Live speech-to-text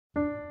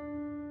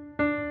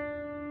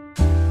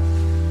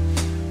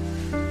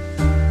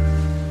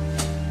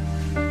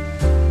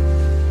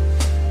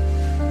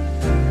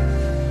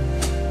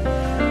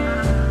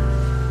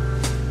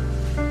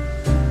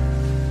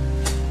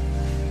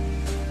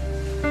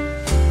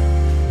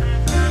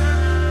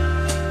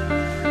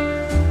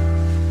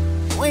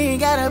ain't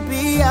gotta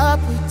be all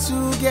put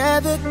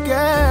together,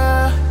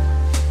 girl.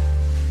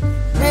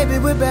 Maybe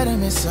we're better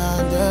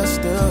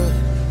misunderstood.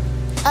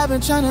 I've been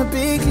trying to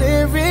be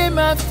clear in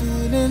my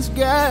feelings,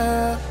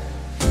 girl.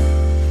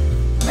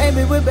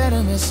 Maybe we're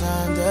better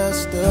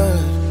misunderstood.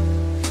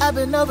 I've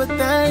been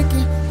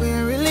overthinking, we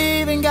ain't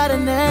really even got a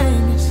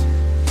name.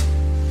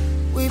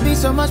 We'd be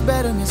so much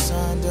better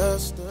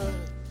misunderstood.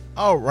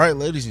 All right,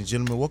 ladies and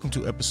gentlemen, welcome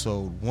to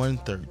episode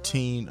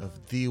 113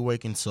 of The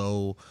Awakened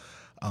Soul.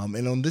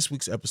 And on this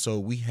week's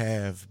episode, we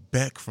have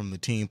Beck from the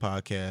Team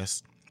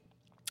Podcast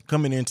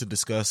coming in to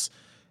discuss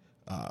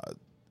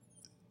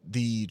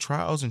the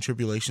trials and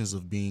tribulations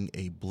of being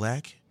a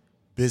Black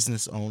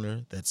business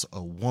owner that's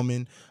a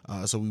woman.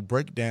 So we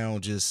break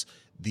down just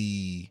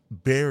the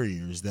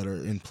barriers that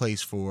are in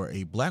place for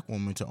a Black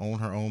woman to own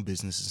her own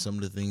business and some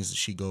of the things that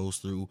she goes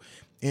through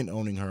in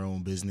owning her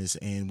own business.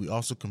 And we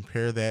also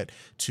compare that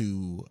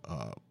to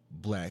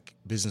Black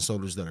business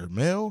owners that are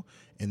male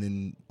and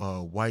then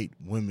white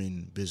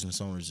women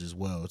business owners as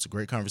well. It's a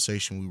great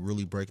conversation. We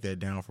really break that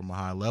down from a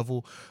high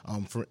level.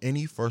 For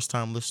any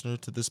first-time listener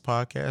to this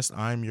podcast,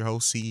 I'm your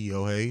host,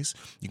 CEO Hayes.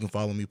 You can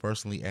follow me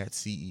personally at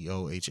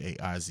CEO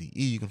Haize.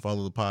 You can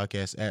follow the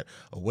podcast at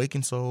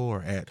Awakened Soul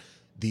or at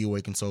The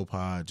Awakened Soul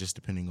Pod, just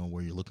depending on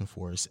where you're looking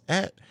for us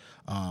at.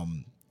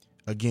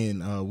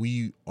 Again,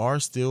 we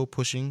are still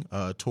pushing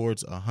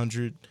towards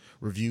 100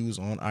 reviews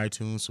on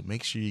iTunes, so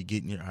make sure you're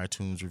getting your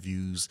iTunes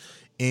reviews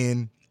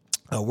in.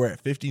 We're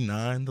at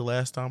 59 the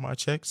last time I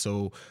checked,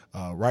 so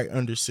right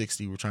under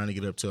 60. We're trying to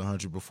get up to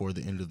 100 before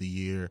the end of the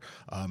year.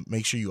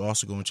 Make sure you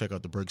also go and check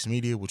out the Breaks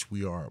Media, which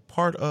we are a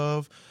part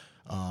of,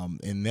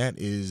 and that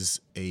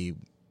is a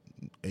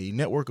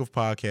network of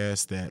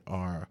podcasts that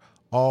are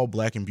all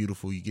Black and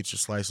beautiful. You get your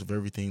slice of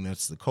everything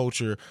that's the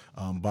culture.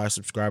 By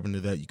subscribing to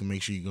that, you can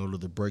make sure you go to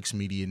the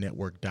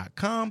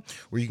breaksmedianetwork.com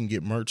where you can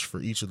get merch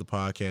for each of the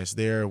podcasts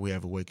there. We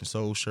have Awakened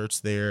Soul shirts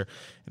there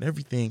and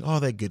everything, all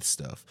that good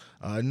stuff.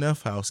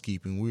 Enough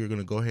housekeeping. We are going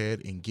to go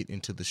ahead and get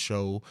into the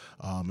show.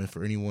 And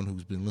for anyone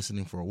who's been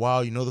listening for a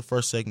while, you know the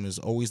first segment is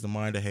always the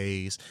Mind of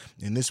Hayes.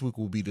 And this week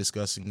we'll be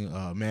discussing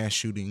mass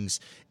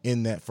shootings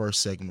in that first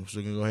segment. So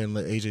we're going to go ahead and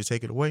let AJ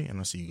take it away, and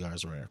I'll see you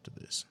guys right after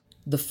this.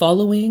 The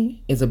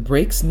following is a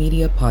Breaks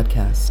Media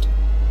podcast.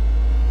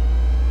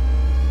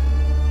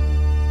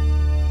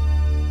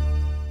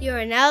 You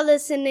are now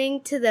listening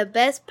to the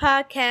best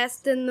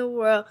podcast in the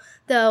world,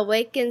 The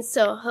Awakened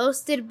Soul,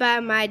 hosted by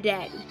my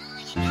daddy.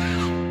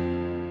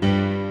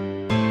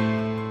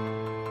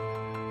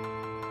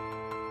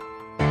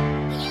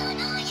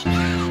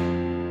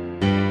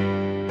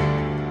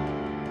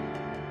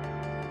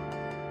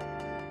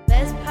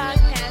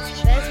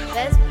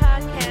 Best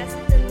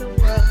podcast in the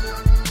world.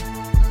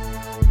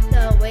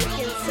 The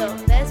Awakened Soul,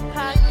 best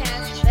podcast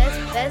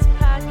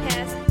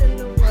in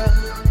the world.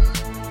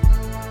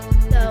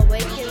 The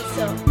Awakened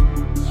Soul,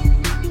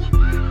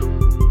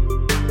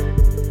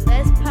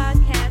 best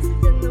podcast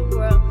in the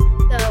world.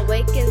 The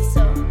Awakened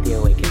Soul, The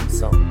Awakened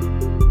Soul.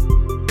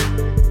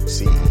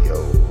 CEO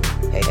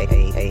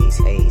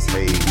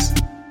Hayes.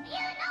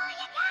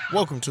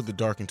 Welcome to the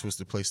dark and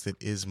twisted place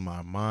that is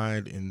my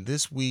mind. And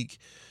this week,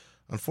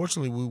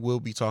 unfortunately, we will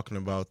be talking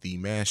about the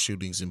mass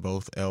shootings in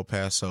both El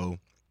Paso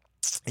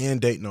and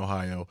Dayton,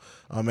 Ohio.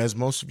 As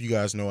most of you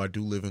guys know, I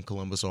do live in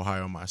Columbus,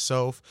 Ohio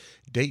myself.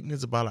 Dayton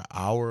is about an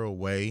hour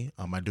away.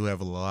 I do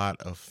have a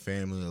lot of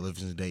family that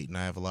lives in Dayton.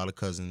 I have a lot of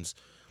cousins,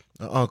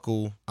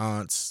 uncle,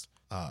 aunts.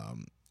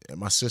 And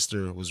my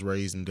sister was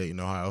raised in Dayton,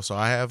 Ohio. So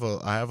I have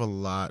a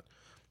lot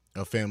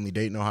of family.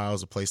 Dayton, Ohio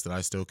is a place that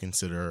I still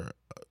consider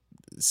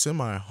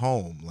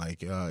semi-home.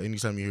 Like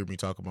anytime you hear me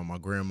talk about my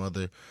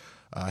grandmother,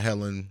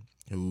 Helen,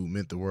 who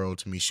meant the world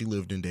to me, she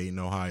lived in Dayton,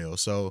 Ohio.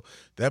 So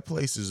that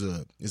place is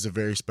a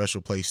very special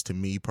place to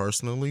me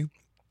personally.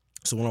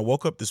 So when I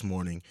woke up this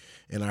morning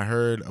and I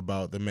heard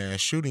about the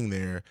mass shooting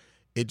there,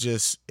 it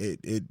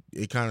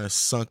kind of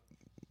sunk.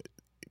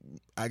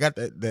 I got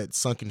that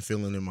sunken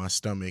feeling in my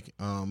stomach.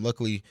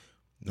 Luckily,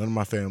 none of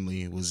my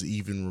family was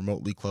even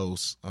remotely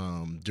close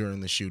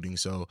during the shooting.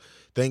 So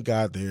thank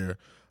God there.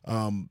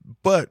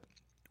 But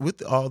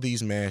with all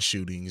these mass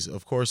shootings,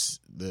 of course,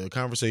 the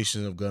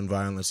conversation of gun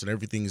violence and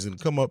everything is going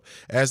to come up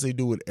as they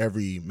do with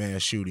every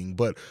mass shooting.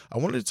 But I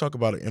wanted to talk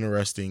about an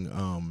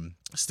interesting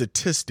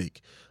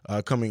statistic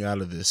coming out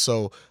of this.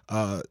 So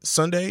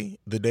Sunday,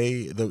 the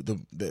day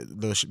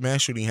the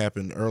mass shooting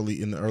happened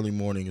early in the early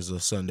morning is a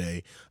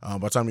Sunday. By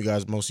the time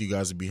most of you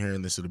guys will be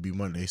hearing this, it'll be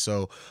Monday.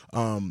 So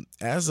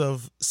as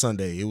of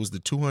Sunday, it was the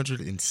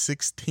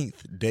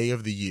 216th day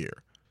of the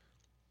year.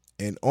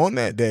 And on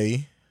that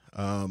day,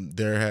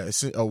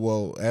 as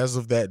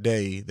of that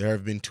day, there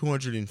have been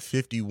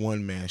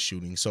 251 mass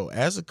shootings. So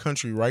as a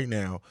country right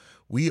now,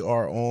 we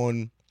are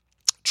on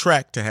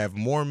track to have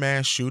more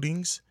mass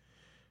shootings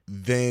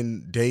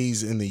than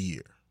days in the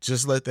year.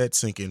 Just let that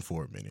sink in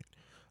for a minute.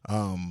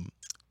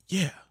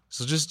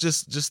 So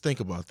just think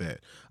about that.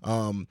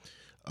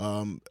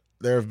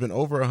 There have been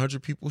over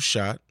 100 people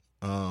shot.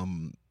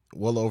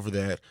 Well over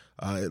that.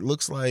 It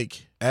looks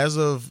like as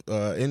of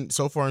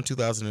so far in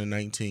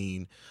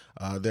 2019,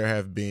 there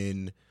have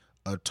been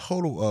a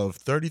total of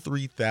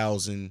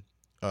 33,000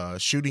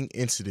 shooting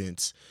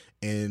incidents,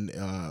 and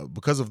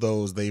because of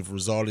those, they've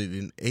resulted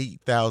in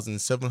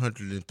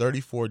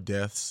 8,734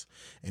 deaths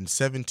and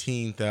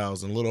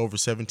a little over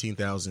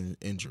 17,000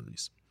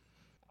 injuries.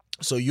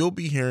 So you'll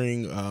be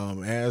hearing,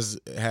 as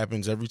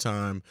happens every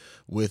time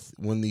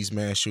when these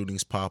mass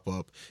shootings pop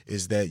up,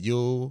 is that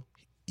you'll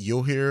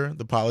hear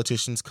the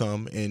politicians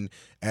come, and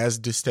as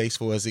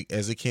distasteful as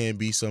it can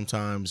be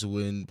sometimes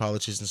when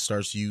politicians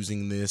starts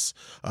using the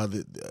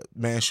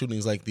mass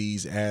shootings like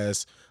these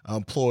as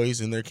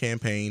ploys in their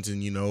campaigns,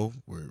 and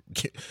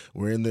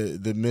we're in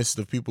the midst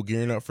of people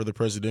gearing up for the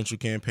presidential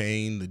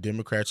campaign. The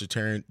Democrats are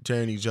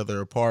tearing each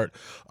other apart.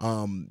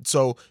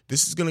 So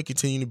this is going to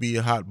continue to be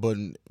a hot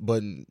button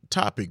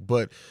topic,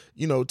 but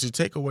to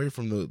take away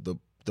from the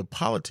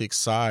politics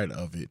side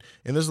of it,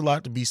 and there's a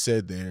lot to be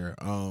said there.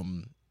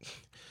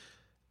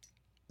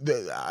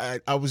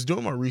 I was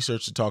doing my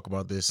research to talk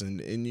about this,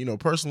 and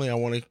personally, I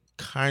want to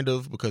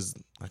because,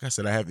 like I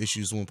said, I have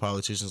issues when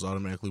politicians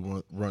automatically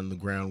run the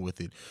ground with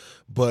it.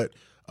 But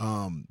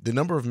the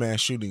number of mass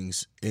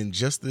shootings in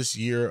just this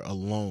year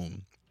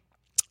alone,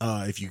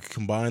 if you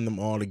combine them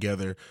all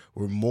together,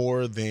 were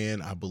more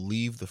than, I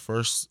believe, the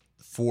first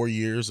 4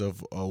 years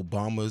of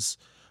Obama's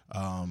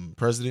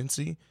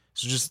presidency.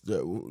 So just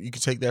you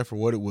can take that for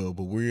what it will,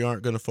 but we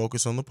aren't going to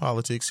focus on the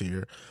politics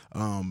here.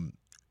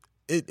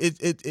 It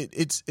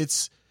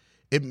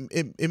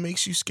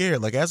makes you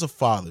scared. Like as a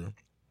father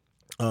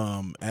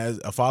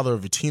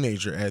of a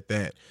teenager at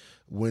that,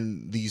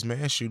 when these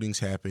mass shootings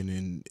happen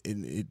and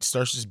it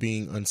starts just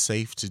being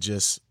unsafe to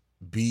just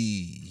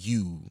be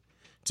you,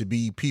 to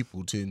be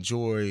people, to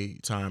enjoy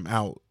time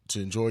out, to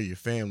enjoy your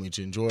family,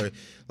 to enjoy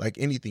like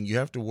anything, you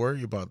have to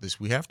worry about this.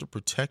 We have to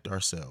protect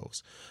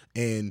ourselves,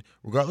 and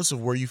regardless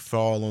of where you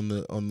fall on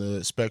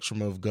the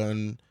spectrum of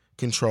gun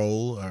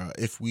control,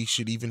 if we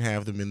should even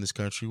have them in this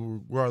country,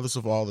 regardless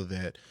of all of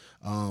that,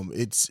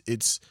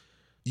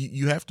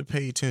 you have to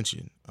pay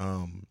attention.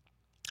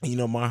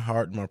 My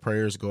heart and my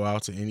prayers go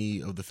out to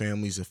any of the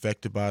families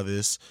affected by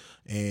this,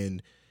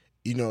 and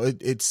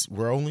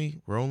we're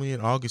only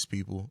in August,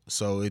 people,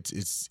 so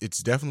it's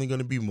definitely going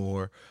to be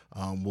more.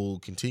 We'll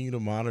continue to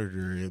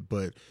monitor it,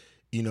 but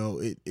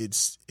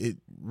it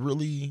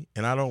really,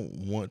 and I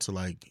don't want to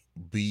like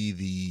be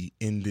the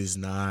end is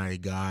nigh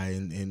guy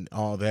and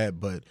all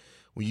that, but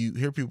when you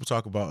hear people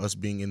talk about us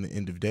being in the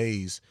end of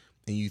days,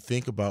 and you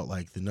think about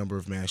like the number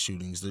of mass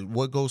shootings,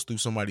 what goes through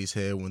somebody's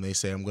head when they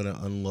say I'm going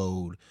to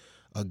unload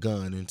a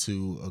gun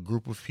into a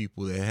group of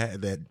people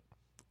that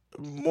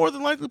more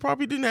than likely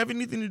probably didn't have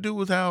anything to do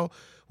with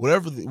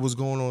whatever was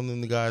going on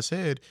in the guy's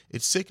head.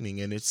 It's sickening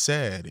and it's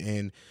sad.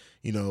 And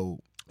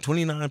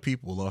 29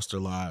 people lost their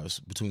lives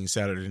between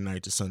Saturday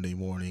night to Sunday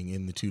morning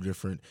in the two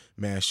different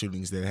mass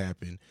shootings that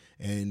happened.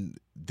 And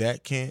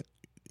that can't,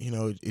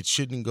 it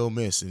shouldn't go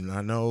miss. And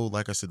I know,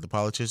 like I said, the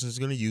politicians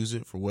are going to use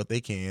it for what they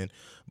can,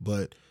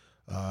 but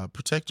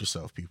protect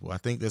yourself, people. I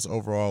think that's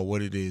overall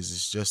what it is.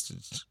 It's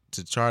just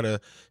to try to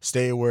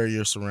stay aware of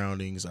your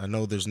surroundings. I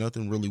know there's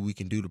nothing really we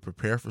can do to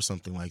prepare for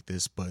something like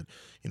this, but,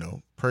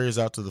 prayers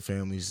out to the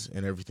families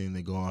and everything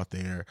that go out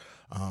there.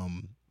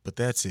 But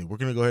that's it. We're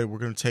going to go ahead. We're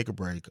going to take a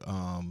break,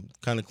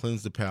 kind of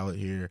cleanse the palate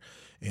here.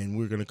 And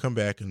we're going to come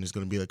back, and there's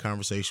going to be a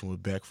conversation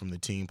with Beck from the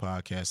Team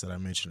Podcast that I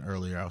mentioned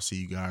earlier. I'll see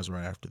you guys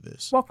right after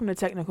this. Welcome to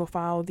Technical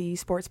File, the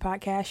sports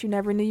podcast you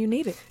never knew you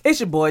needed. It's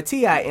your boy,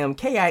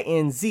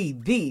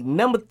 TIMKINZ, the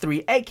number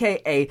 3,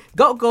 a.k.a.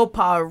 Go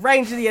Power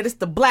Ranger. Yeah, this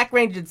the Black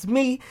Ranger. It's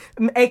me,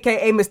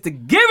 a.k.a.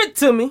 Mr. Give It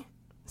To Me.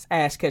 It's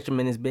Ash Ketchum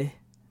in his bed.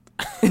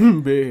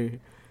 I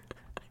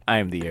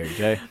am the Eric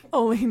J.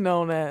 Only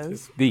known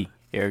as The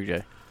Eric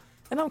J.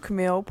 And I'm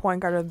Camille, point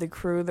guard of the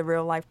crew, the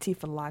real life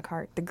Tifa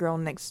Lockhart, the girl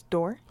next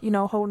door.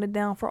 Holding it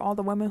down for all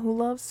the women who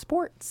love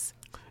sports.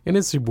 And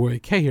it's your boy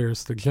K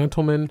Harris, the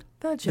gentleman.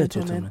 The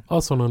gentleman.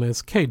 Also known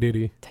as K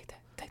Diddy. Take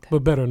that.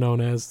 But better known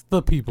as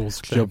the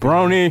People's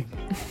Jabroni.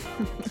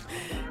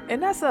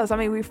 And that's us.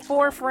 We're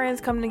 4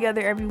 friends coming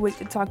together every week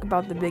to talk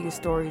about the biggest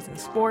stories in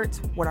sports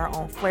with our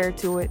own flair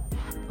to it.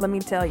 Let me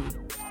tell you,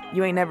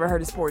 you ain't never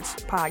heard a sports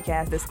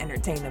podcast that's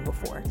entertaining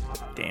before.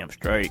 Damn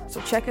straight.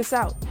 So check us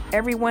out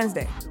every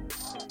Wednesday.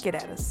 Get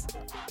at us.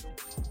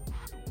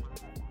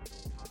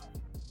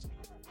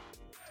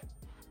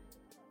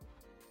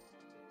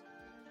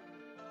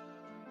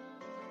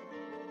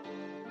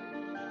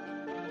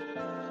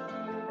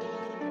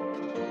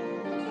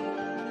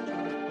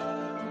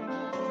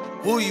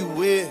 Who you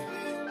with?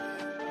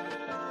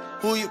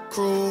 Who your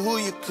crew? Who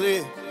you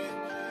clear?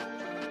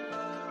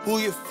 Who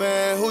your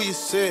fan? Who you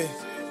sick?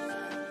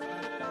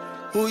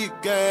 Who you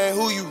gang?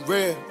 Who you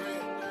real?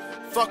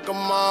 Fuck 'em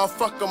all,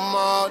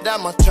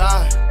 that my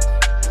tribe.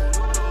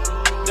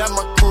 That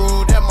my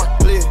crew, that my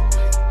clique.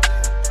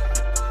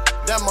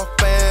 That my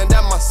fan,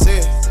 that my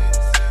city.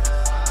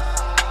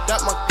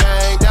 That my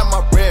gang, that my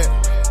rep.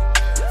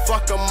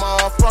 Fuck 'em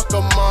all,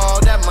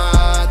 that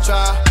my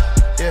tribe.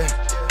 Yeah,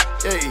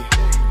 yeah,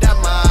 that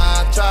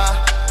my tribe.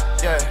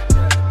 Yeah,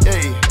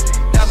 yeah,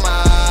 that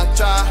my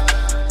tribe.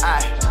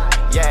 Aye,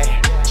 yeah,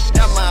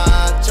 that my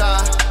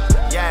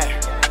tribe. Yeah.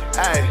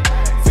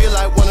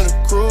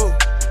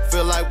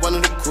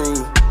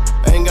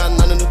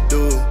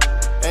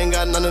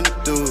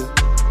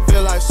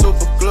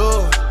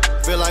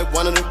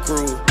 one of the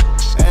crew,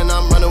 and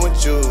I'm running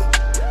with you.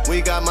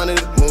 We got money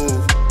to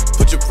move.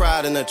 Put your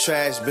pride in the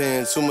trash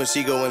bin, too much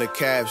ego in the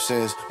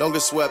captions. Don't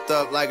get swept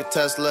up like a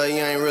Tesla, you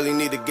ain't really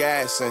need the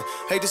gassing.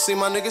 Hate to see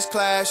my niggas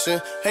clashing,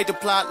 hate the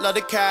plot, love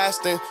the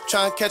casting.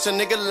 Tryna catch a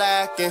nigga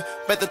lacking,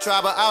 bet the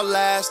tribe will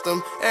outlast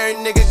them.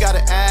 Every nigga got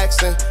an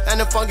accent,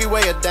 and a funky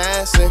way of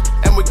dancing.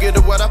 And we get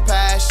it with our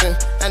passion,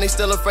 and they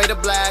still afraid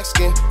of black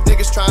skin.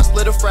 Niggas tryna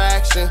split a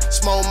fraction,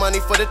 small money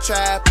for the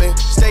trapping.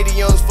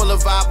 Stadiums full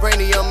of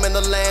vibranium in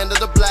the land of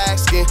the black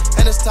skin.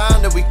 And it's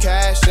time that we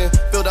cashin',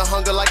 feel the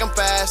hunger like I'm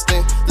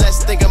fasting.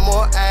 Less thinking,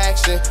 more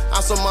action.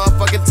 I'm so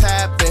motherfucking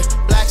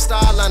tapping. Black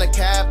Star line of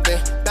captain.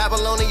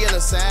 Babylonian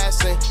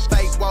assassin.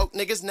 Fake woke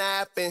niggas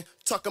napping.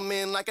 Tuck 'em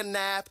in like a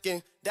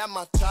napkin. That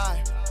my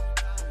type.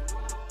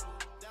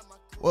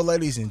 Well,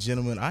 ladies and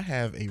gentlemen, I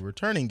have a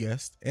returning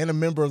guest and a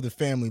member of the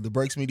family, the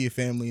Breaks Media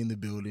family in the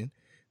building.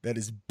 That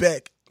is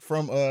Beck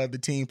from the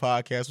Team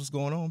Podcast. What's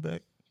going on,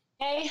 Beck?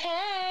 Hey,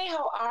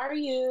 how are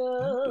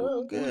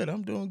you?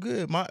 I'm doing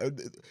good.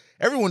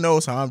 Everyone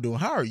knows how I'm doing.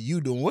 How are you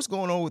doing? What's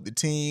going on with the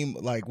team?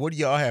 Like, what do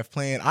y'all have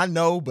planned? I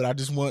know, but I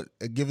just want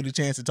to give it a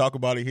chance to talk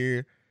about it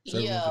here. So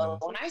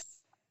when I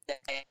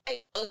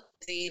say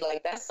busy,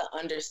 like, that's the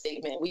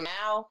understatement. We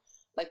now,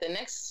 like, the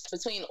next,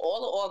 between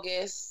all of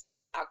August,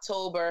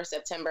 October,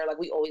 September, like,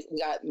 we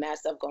got mad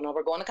stuff going on.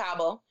 We're going to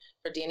Cabo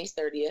for Danny's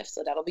 30th,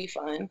 so that'll be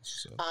fun.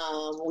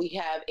 We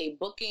have a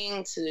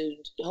booking to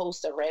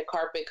host a red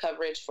carpet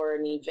coverage for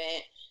an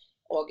event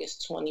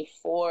August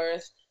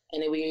 24th,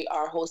 and then we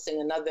are hosting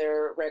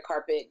another red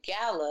carpet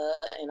gala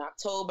in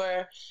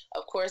October.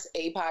 Of course,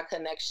 APOD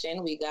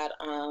Connection, we got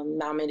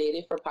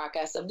nominated for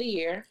Podcast of the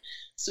Year.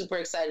 Super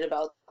excited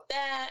about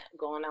that,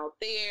 going out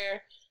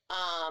there.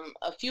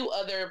 A few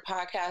other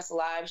podcast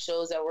live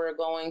shows that we're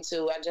going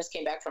to. I just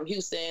came back from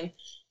Houston,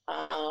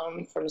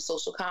 from the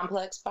Social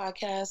Complex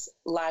podcast.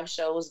 Live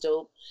show was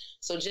dope.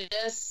 So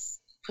just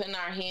putting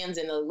our hands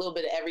in a little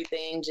bit of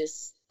everything,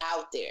 just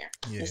out there.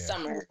 Yeah. The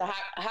summer, the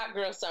hot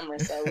girl summer.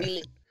 So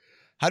we.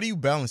 How do you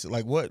balance it?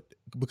 Like what?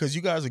 Because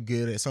you guys are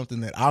good at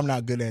something that I'm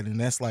not good at, and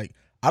that's like,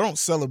 I don't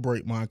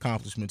celebrate my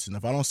accomplishments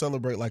enough. I don't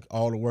celebrate like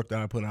all the work that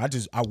I put in.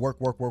 I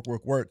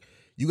work.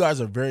 You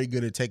guys are very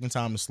good at taking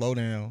time to slow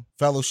down,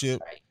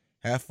 fellowship,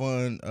 have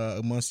fun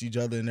amongst each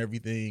other and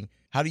everything.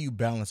 How do you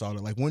balance all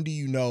that? Like, when do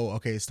you know,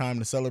 okay, it's time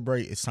to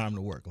celebrate, it's time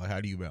to work? Like, how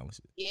do you balance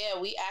it?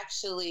 Yeah, we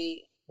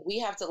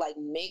have to like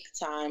make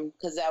time,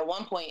 because at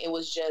one point it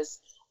was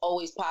just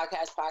always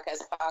podcast.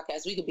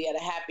 We could be at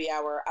a happy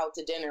hour, out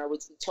to dinner, we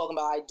talking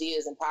about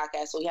ideas and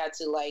podcasts. So we had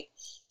to like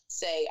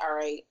say, all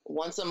right,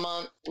 once a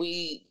month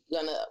we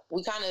kind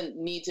of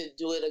need to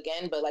do it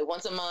again, but like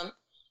once a month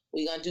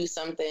we gonna do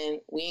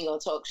something. We ain't gonna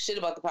talk shit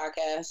about the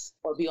podcast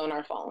or be on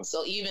our phones.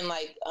 So even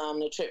like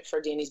the trip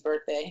for Danny's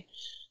birthday,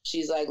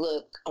 she's like,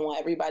 look, I want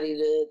everybody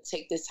to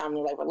take this time to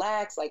like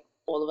relax, like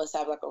all of us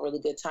have like a really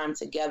good time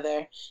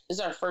together. This is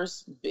our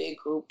first big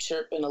group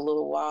trip in a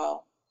little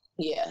while.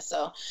 Yeah,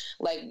 so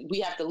like we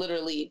have to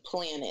literally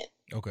plan it.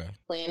 Okay.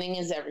 Planning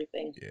is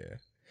everything. Yeah.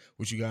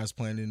 What you guys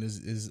planning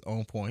is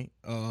on point.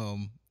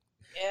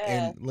 Yeah.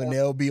 And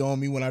Linnell be on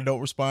me when I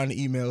don't respond to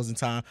emails in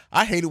time.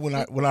 I hate it when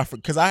I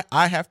because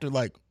I have to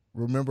like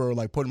remember,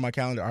 like put in my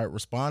calendar, all right,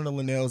 respond to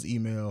Linnell's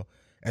email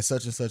at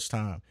such and such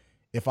time.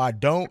 If I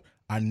don't,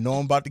 I know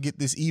I'm about to get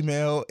this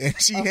email, and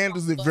she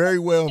handles it very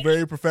well and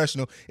very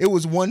professional. It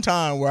was one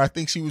time where I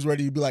think she was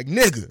ready to be like,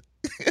 nigga.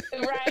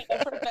 Right,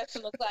 a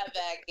professional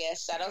clapback.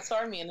 Yes, shout out to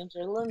our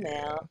manager, Linnell.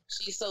 Yeah.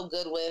 She's so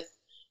good with,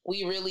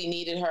 we really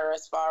needed her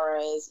as far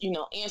as,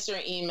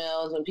 answering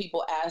emails when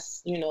people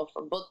ask,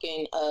 for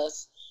booking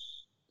us.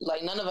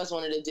 Like, none of us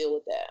wanted to deal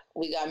with that.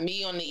 We got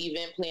me on the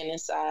event planning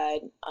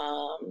side.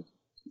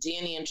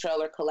 Danny and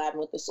Trell are collabing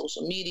with the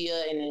social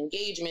media and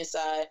engagement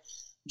side.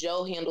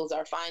 Joe handles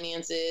our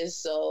finances.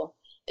 So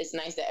it's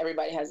nice that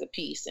everybody has a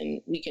piece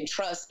and we can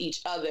trust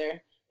each other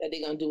that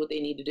they're going to do what they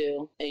need to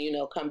do and,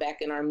 come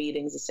back in our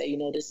meetings and say,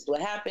 this is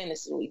what happened.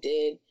 This is what we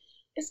did.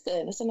 It's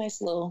good. It's a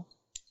nice little,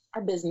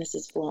 our business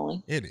is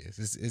flowing. It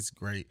is. It's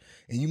great.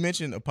 And you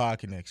mentioned APOD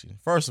Connection.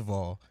 First of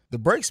all, the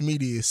Breaks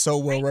Media is so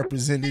well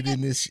represented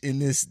in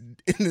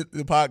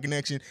the Pod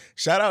Connection.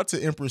 Shout out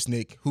to Empress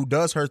Nick, who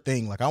does her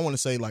thing. Like, I want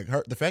to say, like,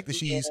 the fact that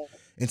she's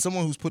and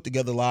someone who's put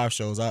together live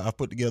shows. I've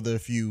put together a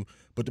few,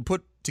 but to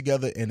put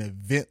together an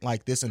event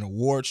like this, an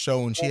award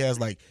show, and she has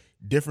like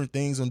different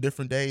things on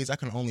different days, I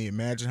can only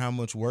imagine how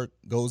much work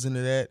goes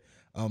into that.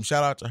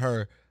 Shout out to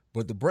her.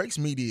 But the Breaks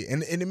Media,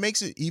 and it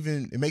makes me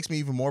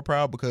even more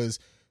proud, because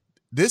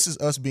this is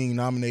us being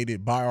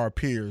nominated by our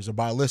peers or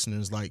by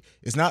listeners. Like,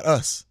 it's not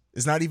us.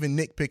 It's not even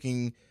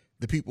nitpicking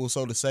the people,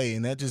 so to say.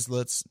 And that just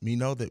lets me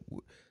know that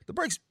the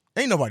Breaks,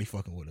 ain't nobody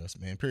fucking with us,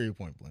 man. Period,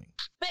 point blank.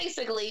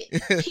 Basically,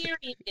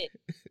 period.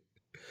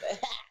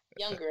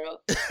 Young girl,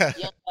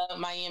 young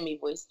Miami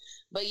voice.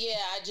 But yeah,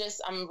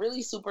 I'm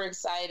really super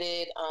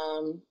excited.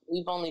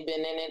 We've only been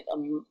in it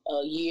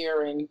a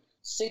year and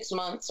 6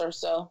 months or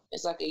so.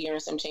 It's like a year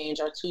and some change.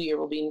 Our 2-year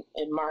will be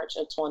in March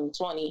of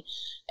 2020.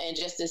 And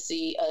just to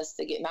see us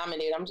to get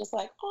nominated, I'm just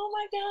like, oh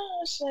my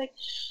gosh. Like,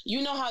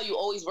 you know how you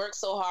always work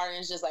so hard and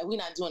it's just like, we're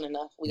not doing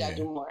enough. We got to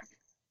do more.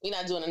 We're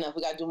not doing enough.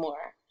 We got to do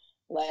more.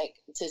 Like,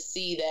 to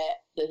see that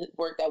the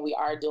work that we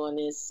are doing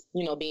is,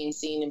 you know, being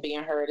seen and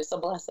being heard, it's a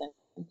blessing.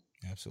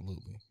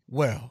 Absolutely.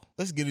 Well,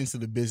 let's get into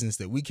the business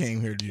that we came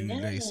here to do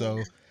today.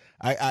 So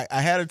I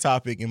had a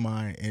topic in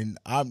mind, and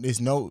it's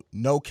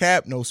no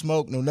cap, no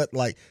smoke, no nothing.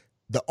 Like,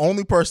 the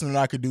only person that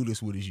I could do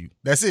this with is you.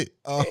 That's it.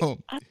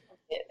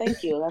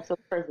 Thank you. That's a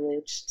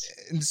privilege.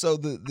 And so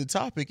the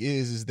topic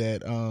is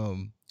that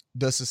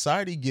does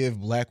society give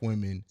Black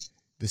women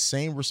the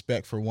same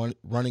respect for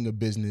running a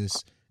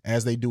business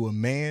as they do a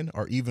man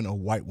or even a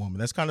white woman?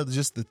 That's kind of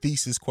just the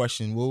thesis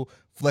question. We'll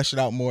flesh it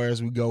out more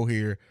as we go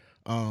here.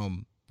 But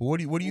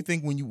what do you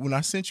think when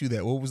I sent you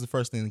that? What was the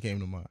first thing that came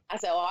to mind? I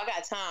said, I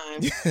got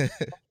time.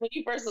 When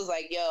you first was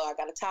like, yo, I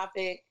got a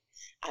topic.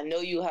 I know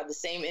you have the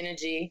same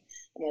energy.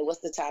 I'm like, what's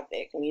the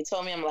topic? When you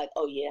told me, I'm like,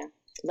 oh yeah,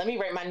 let me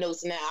write my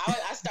notes now.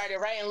 I started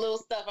writing little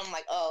stuff. I'm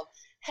like, oh,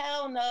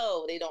 hell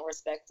no, they don't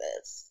respect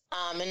us.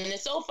 And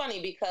it's so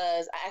funny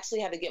because I actually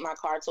had to get my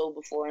car towed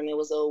before, and it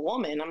was a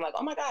woman. I'm like,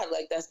 oh my God,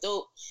 like, that's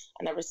dope.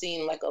 I never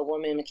seen like a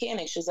woman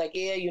mechanic. She was like,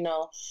 yeah, you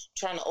know,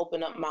 trying to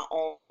open up my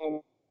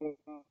own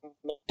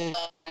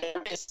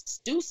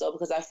do so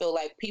because I feel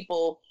like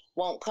people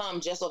won't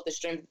come just off the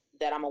strength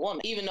that I'm a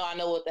woman, even though I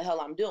know what the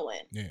hell I'm doing.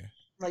 Yeah.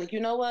 Like,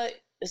 you know what?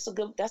 That's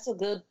a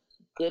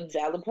good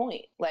valid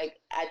point. Like,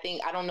 I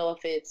don't know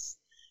if it's,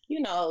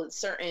 you know,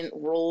 certain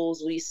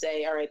roles we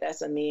say, all right,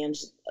 that's a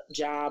man's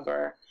job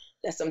or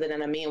that's something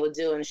that a man would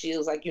do. And she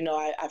was like, you know,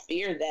 I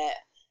fear that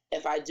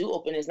if I do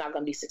open, it's not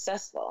going to be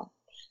successful.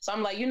 So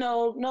I'm like, you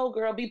know, no,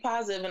 girl, be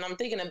positive. And I'm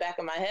thinking in the back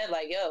of my head,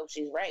 like, yo,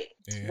 she's right.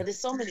 Yeah. But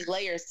there's so many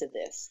layers to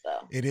this,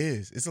 though. It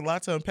is. It's a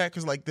lot to unpack.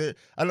 Because, like,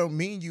 I know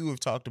me and you have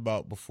talked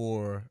about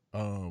before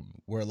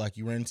where, like,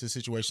 you ran into a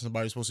situation,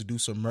 somebody's supposed to do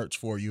some merch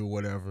for you or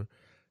whatever.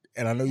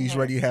 And I know you're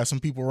ready to have some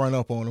people run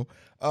up on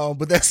them.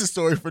 But that's a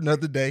story for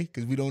another day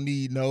because we don't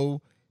need no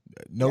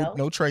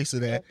trace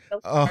of that.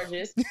 No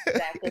charges.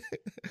 Exactly.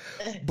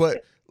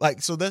 But,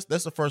 like, so that's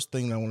the first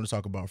thing I want to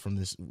talk about from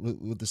this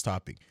with this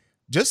topic.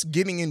 Just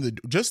getting in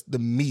the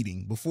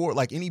meeting before,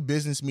 like any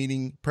business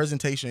meeting,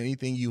 presentation,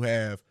 anything you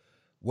have,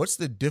 what's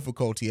the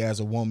difficulty as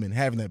a woman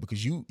having that?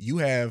 Because you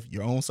have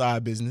your own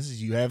side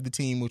businesses, you have the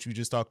team, which we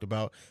just talked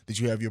about, that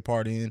you have your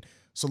part in.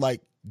 So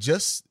like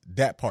just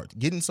that part,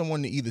 getting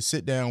someone to either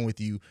sit down with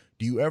you,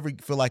 do you ever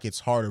feel like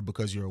it's harder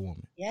because you're a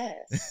woman?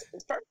 Yes.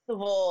 First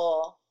of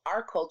all,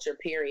 our culture,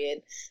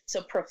 period,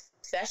 to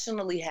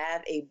professionally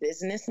have a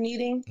business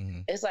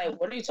meeting, it's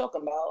like, what are you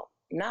talking about?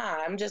 Nah,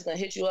 I'm just going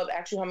to hit you up,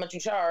 ask you how much you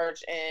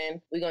charge, and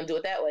we're going to do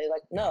it that way.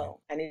 Like, no,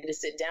 I need to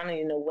sit down and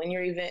you know when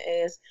your event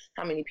is,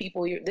 how many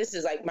people this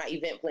is like my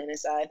event planning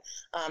side.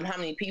 How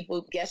many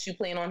guests you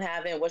plan on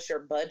having, what's your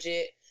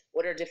budget,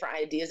 what are different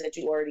ideas that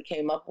you already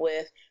came up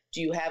with?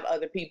 Do you have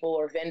other people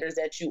or vendors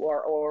that you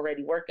are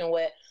already working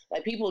with?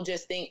 Like, people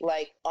just think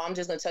like, oh, I'm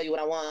just going to tell you what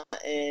I want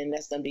and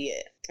that's going to be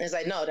it. And it's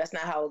like, no, that's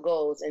not how it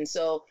goes. And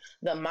so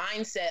the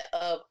mindset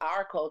of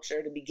our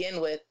culture to begin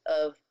with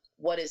of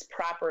what is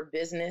proper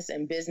business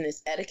and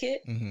business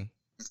etiquette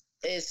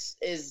is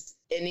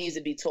it needs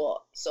to be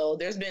taught. So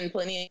there's been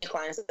plenty of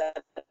clients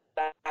that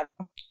I've,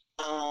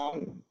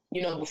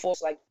 you know, before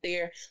it's like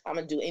I'm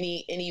gonna do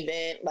any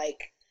event, like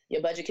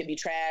your budget could be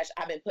trash.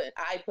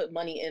 I put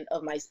money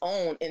of my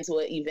own into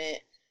an event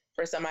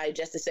for somebody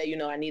just to say, you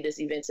know, I need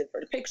this event for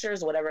the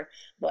pictures, whatever,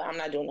 but I'm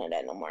not doing none of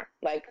that no more.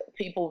 Like,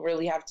 people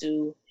really have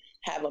to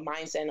have a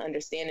mindset and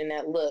understanding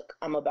that, look,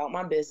 I'm about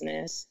my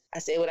business. I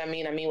say what I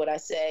mean what I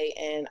say,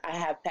 and I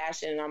have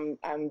passion.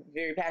 I'm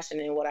very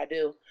passionate in what I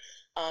do.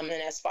 And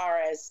as far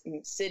as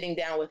sitting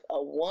down with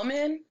a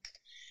woman,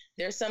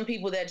 there's some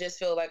people that just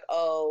feel like,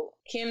 oh,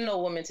 can no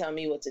woman tell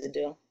me what to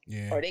do?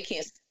 Yeah. Or they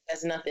can't.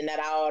 That's nothing that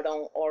I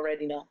don't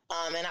already know.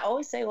 And I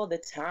always say all the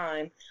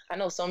time, I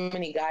know so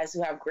many guys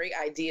who have great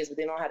ideas, but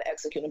they don't know how to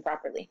execute them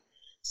properly.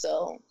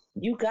 So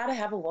you got to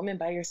have a woman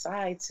by your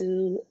side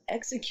to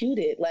execute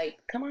it. Like,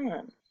 come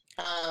on.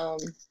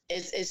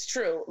 It's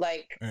true.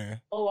 Like,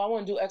 oh, I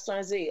want to do X, Y,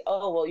 and Z.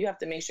 Oh, well, you have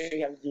to make sure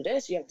you have to do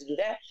this, you have to do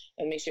that,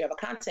 and make sure you have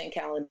a content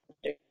calendar.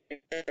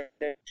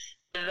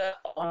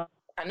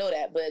 I know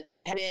that, but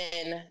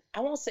having, I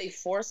won't say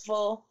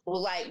forceful,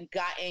 like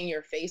got in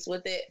your face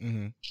with it.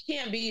 It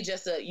can't be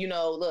just a, you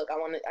know, look,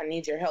 I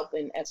need your help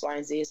in X, Y,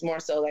 and Z. It's more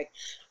so like,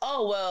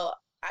 oh, well,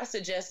 I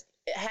suggest,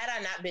 had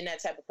I not been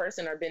that type of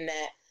person or been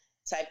that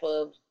type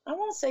of, I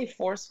won't say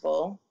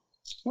forceful.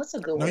 What's a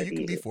good word? No, you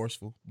can be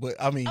forceful, but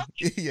I mean,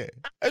 yeah.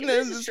 And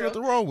there's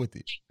nothing wrong with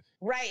it.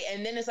 Right.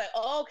 And then it's like,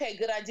 oh, okay,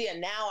 good idea.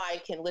 Now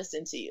I can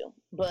listen to you.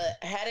 But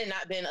had it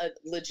not been a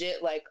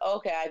legit, like,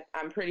 okay,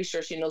 I'm pretty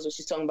sure she knows what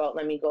she's talking about,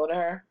 let me go to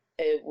her,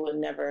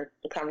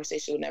 the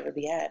conversation would never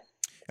be had.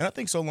 And I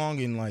think so long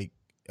in like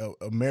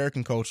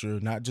American culture,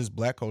 not just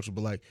Black culture,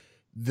 but like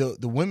the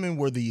women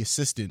were the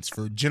assistants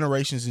for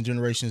generations and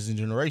generations and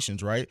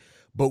generations, right?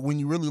 But when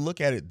you really look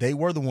at it, they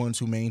were the ones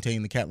who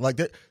maintained the cap. Like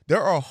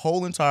there are a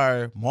whole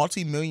entire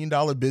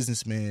multi-million-dollar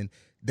businessmen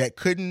that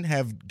couldn't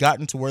have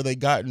gotten to where they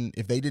gotten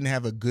if they didn't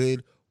have a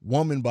good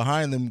woman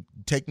behind them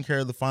taking care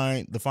of the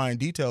fine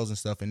details and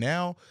stuff. And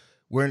now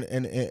we're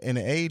in an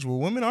age where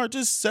women aren't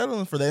just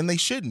settling for that, and they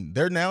shouldn't.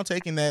 They're now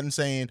taking that and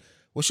saying,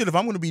 well, shit, if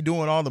I'm going to be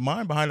doing all the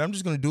mind behind it, I'm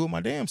just going to do it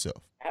my damn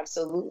self.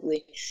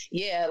 Absolutely.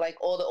 Yeah, like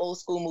all the old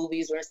school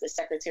movies where it's the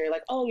secretary,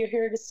 like, oh, you're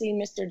here to see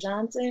Mr.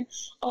 Johnson?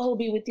 Oh, he'll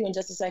be with you in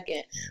just a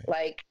second.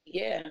 Like,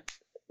 yeah,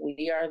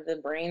 we are the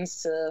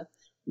brains to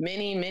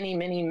many, many,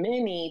 many,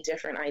 many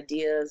different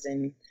ideas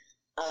and,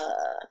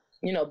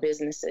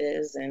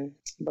 businesses.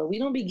 But we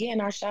don't be getting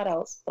our shout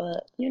outs,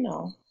 but,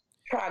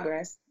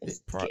 progress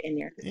is getting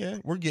there. Yeah,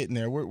 we're getting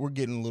there. We're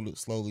getting a little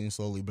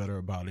slowly better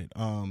about it.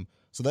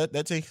 So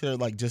that takes care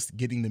of like just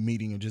getting the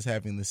meeting or just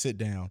having the sit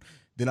down.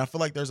 Then I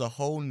feel like there's a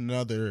whole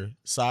nother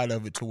side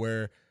of it to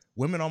where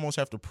women almost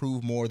have to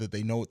prove more that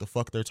they know what the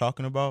fuck they're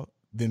talking about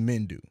than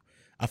men do.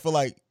 I feel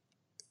like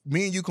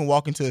me and you can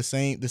walk into the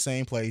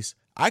same place.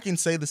 I can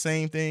say the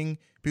same thing.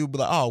 People be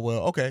like, oh,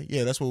 well, okay,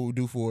 yeah, that's what we'll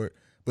do for it.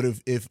 But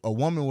if a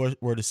woman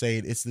were to say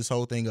it, it's this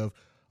whole thing of,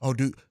 oh,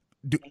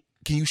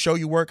 can you show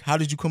your work? How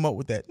did you come up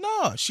with that?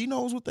 Nah, she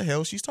knows what the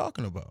hell she's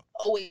talking about.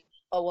 Oh, wait.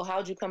 Oh, well,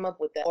 how'd you come up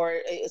with that? Or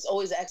it's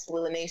always an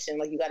explanation.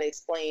 Like, you got to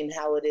explain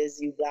how it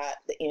is you got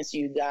the answer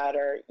you got,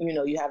 or,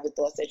 you have the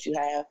thoughts that you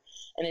have.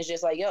 And it's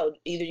just like, yo,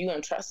 either you're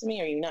going to trust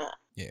me or you're not.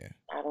 Yeah.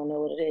 I don't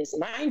know what it is.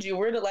 Mind you,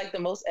 we're the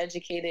most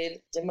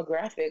educated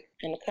demographic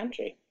in the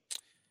country.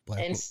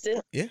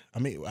 Still. Yeah. I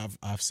mean,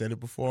 I've said it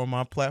before on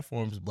my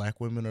platforms.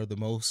 Black women are the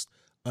most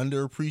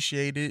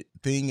underappreciated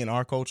thing in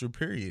our culture,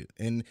 period.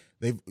 And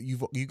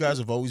you guys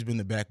have always been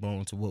the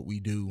backbone to what we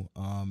do.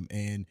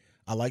 And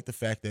I like the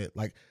fact that,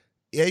 like,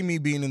 me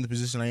being in the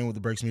position I am with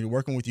the Breaks Media,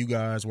 working with you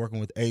guys, working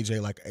with AJ,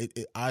 like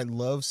I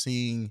love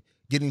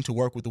getting to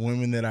work with the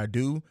women that I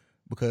do,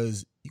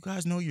 because you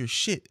guys know your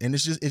shit, and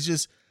it's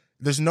just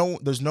there's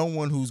no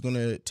one who's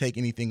gonna take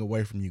anything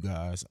away from you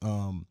guys.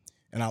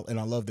 And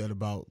I love that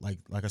about like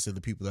I said,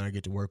 the people that I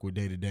get to work with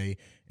day to day.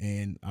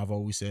 And I've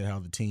always said how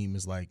the team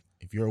is like,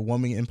 if you're a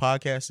woman in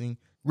podcasting,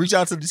 reach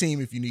out to the team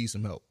if you need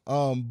some help.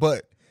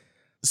 But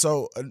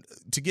so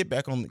to get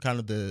back on kind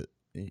of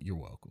you're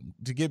welcome.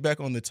 To get back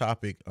on the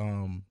topic,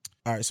 all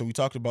right, so we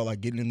talked about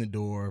like getting in the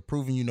door,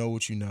 proving you know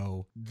what you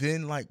know.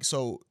 Then like,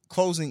 so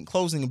closing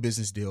a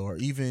business deal, or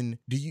even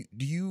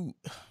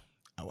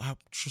I'm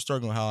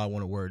struggling how I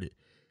want to word it.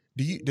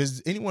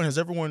 Has anyone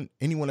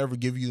ever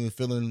give you the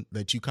feeling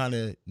that you kind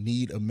of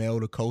need a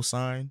male to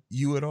co-sign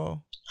you at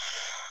all?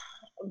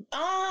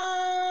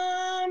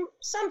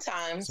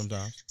 Sometimes.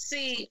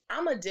 See,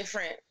 I'm a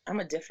different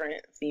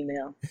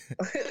female.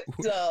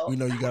 So we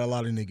know you got a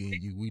lot of nigga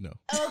in you. We know.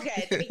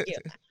 Okay, thank you.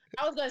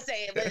 I was gonna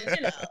say it, but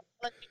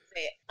let me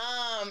say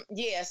it.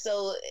 Yeah.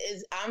 So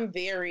I'm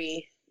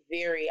very,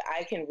 very.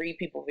 I can read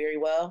people very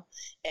well,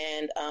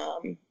 and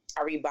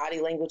I read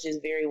body languages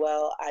very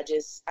well. I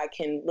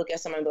can look at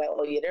someone and be like,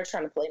 oh yeah, they're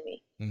trying to play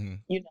me.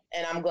 Mm-hmm.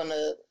 And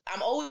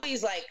I'm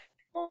always like,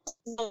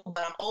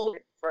 but I'm over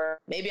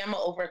maybe I'm an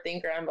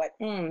overthinker. I'm like,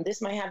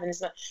 this might happen,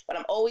 but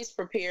I'm always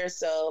prepared.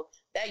 So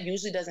that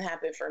usually doesn't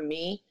happen for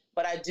me.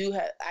 But I do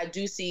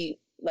see,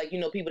 like,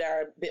 people that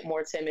are a bit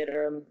more timid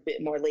or a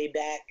bit more laid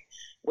back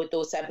with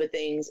those type of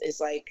things. It's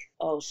like,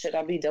 oh, should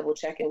I be double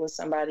checking with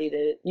somebody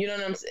that, you know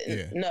what I'm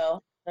saying? Yeah.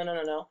 No.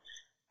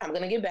 I'm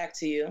going to get back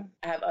to you.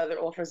 I have other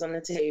offers on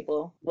the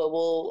table, but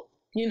we'll,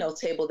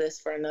 table this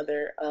for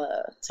another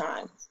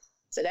time.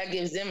 So that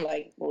gives them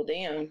like, well,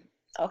 damn,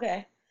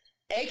 okay.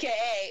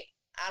 AKA,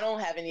 I don't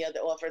have any other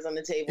offers on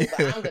the table,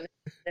 but I'm going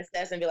to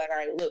assess and be like, all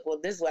right, look, well,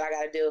 this is what I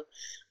got to do.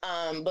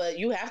 But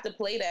you have to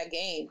play that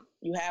game.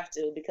 You have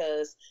to,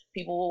 because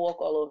people will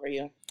walk all over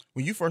you.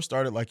 When you first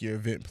started like your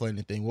event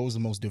planning thing, what was the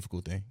most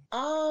difficult thing?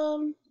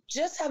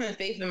 Just having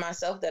faith in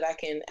myself that I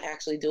can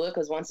actually do it.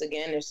 Because once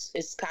again,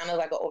 it's kind of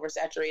like an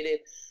oversaturated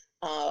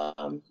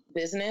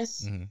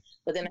business. Mm-hmm.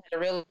 But then I had to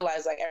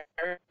realize, like,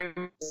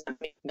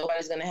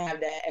 nobody's going to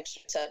have that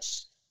extra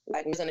touch.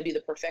 Like, I'm going to be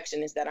the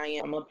perfectionist that I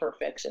am. I'm a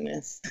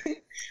perfectionist.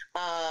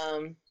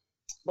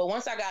 But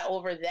once I got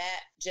over that,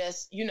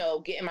 just,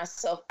 getting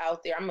myself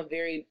out there, I'm a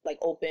very, like,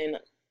 open,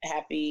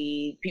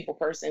 happy people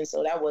person.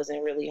 So that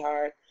wasn't really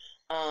hard.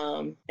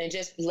 And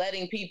just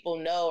letting people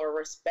know or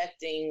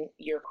respecting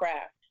your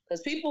craft.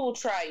 Because people will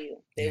try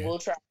you. They will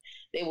try.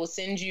 They will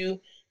send you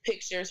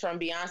pictures from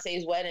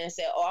Beyonce's wedding and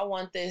say, oh, I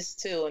want this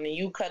too. And then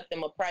you cut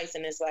them a price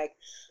and it's like,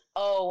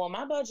 oh, well,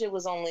 my budget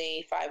was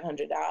only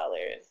 $500.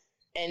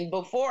 And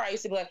before I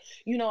used to be like,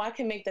 I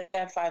can make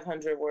that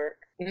 500 work.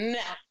 Nah,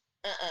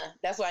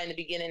 That's why in the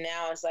beginning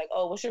now it's like,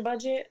 oh, what's your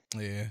budget?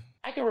 Yeah.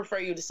 I can refer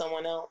you to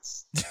someone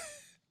else.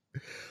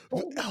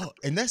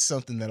 And that's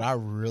something that I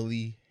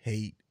really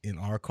hate in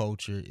our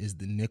culture is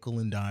the nickel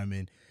and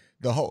diamond.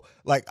 The whole,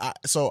 like,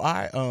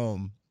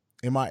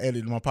 in my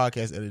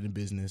podcast editing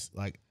business,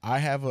 like, I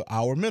have an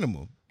hour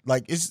minimum.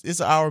 Like, it's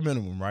an hour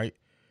minimum, right?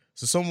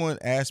 So someone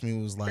asked me,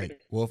 was like,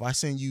 well, if I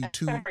send you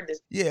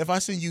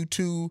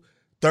two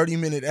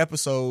 30-minute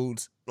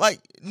episodes, like,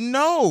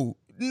 no,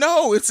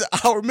 it's an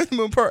hour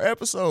minimum per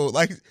episode.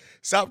 Like,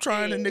 stop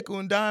trying to nickel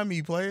and dime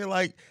me, player.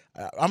 Like,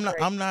 I'm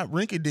not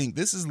rink-a-dink.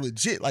 This is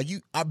legit. Like,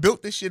 I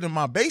built this shit in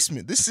my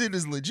basement. This shit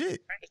is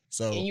legit.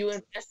 So, and you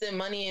invested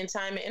money and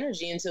time and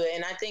energy into it.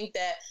 And I think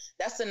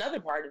that's another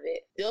part of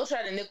it. They'll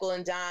try to nickel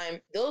and dime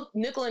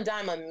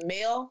a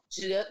male,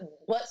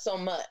 but so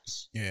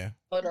much. Yeah.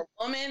 But a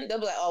woman, they'll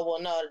be like, oh,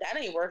 well, no,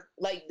 that ain't worth.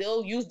 Like,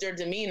 they'll use their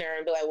demeanor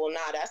and be like, well,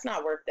 nah, that's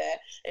not worth that.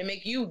 And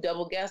make you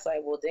double guess,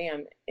 like, well,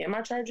 damn, am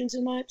I charging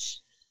too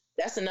much?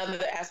 That's another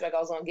aspect I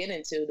was going to get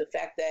into, the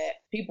fact that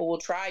people will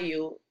try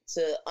you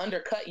to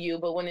undercut you,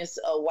 but when it's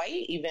a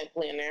white event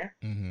planner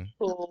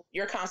who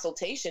your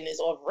consultation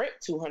is off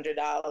rip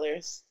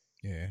 $200,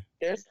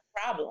 there's a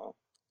problem.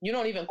 You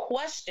don't even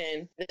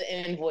question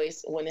the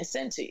invoice when it's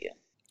sent to you.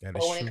 That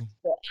is true.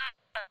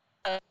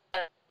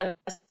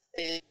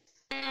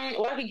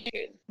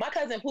 My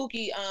cousin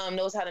Pookie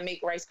knows how to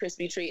make Rice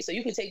Krispie treats, so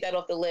you can take that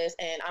off the list,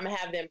 and I'm gonna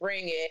have them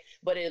bring it.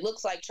 But it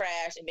looks like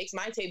trash. It makes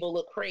my event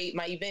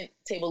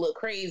table look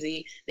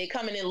crazy. They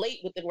coming in late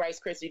with the Rice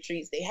Krispie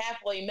treats. They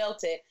halfway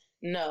melted.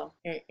 No,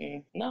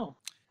 no.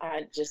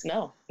 I just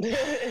know.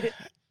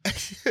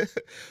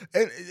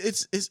 And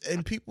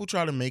and people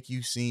try to make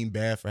you seem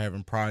bad for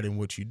having pride in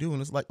what you do,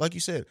 and it's like you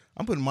said,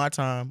 I'm putting my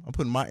time, I'm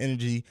putting my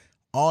energy,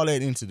 all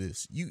that into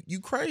this.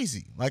 You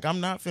crazy. Like, I'm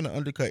not finna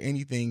undercut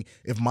anything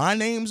if my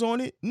name's on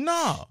it.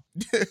 Nah.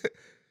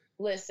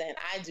 Listen,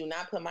 I do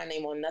not put my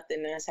name on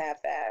nothing that's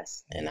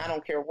half-assed, and I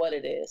don't care what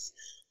it is.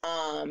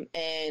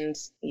 And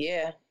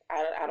yeah,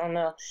 I don't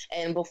know.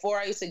 And before,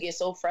 I used to get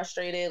so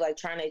frustrated, like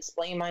trying to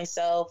explain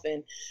myself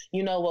and,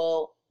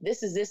 well,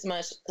 this is this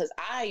much, because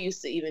I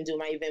used to even do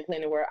my event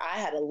planning where I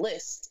had a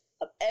list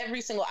of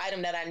every single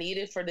item that I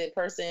needed for the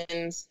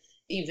person's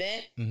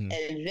event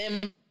and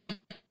then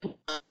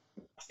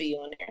fee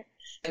on there.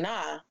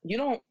 Nah, you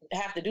don't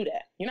have to do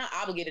that. You're not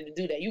obligated to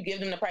do that. You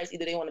give them the price,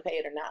 either they want to pay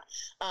it or not.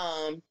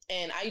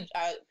 And I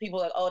people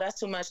are like, oh,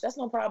 that's too much. That's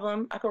no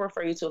problem. I could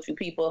refer you to a few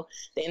people.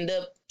 They end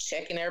up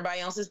checking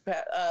everybody else's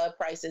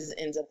prices,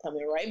 ends up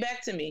coming right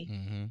back to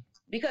me.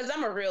 Because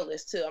I'm a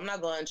realist too. I'm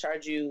not going to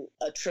charge you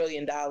 $1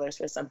 trillion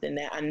for something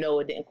that I know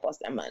it didn't cost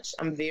that much.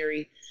 I'm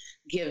very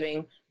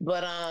giving,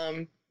 but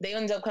they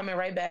end up coming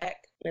right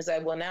back. It's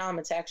like, well, now I'm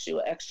gonna tax you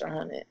an extra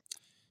 100.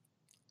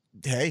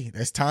 Hey,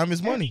 that's time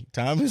is money.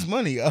 Time is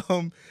money.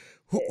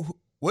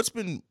 What's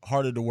been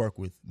harder to work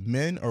with,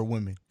 men or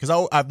women?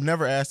 Because I've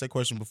never asked that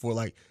question before.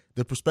 Like,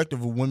 the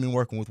perspective of women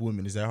working with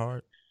women, is that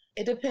hard?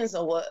 It depends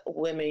on what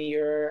women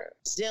you're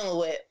dealing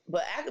with,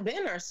 but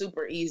men are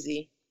super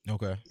easy.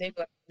 Okay.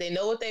 They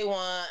know what they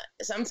want.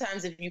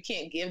 Sometimes if you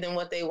can't give them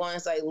what they want,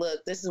 it's like,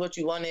 look, this is what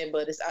you wanted,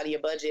 but it's out of your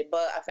budget.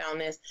 But I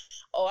found this.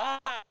 Oh, I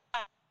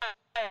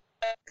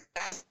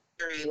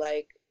very,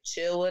 like,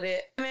 chill with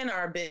it. Men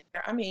are a bit,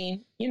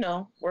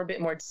 we're a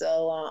bit more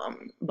so,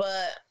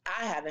 but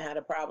I haven't had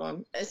a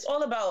problem. It's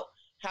all about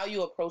how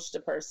you approach the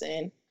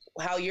person,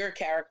 how your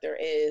character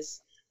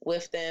is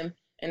with them.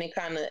 And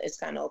it's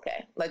kind of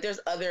okay. Like, there's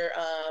other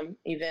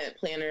event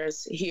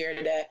planners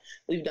here that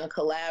we've done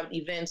collab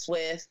events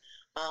with.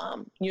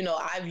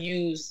 I've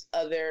used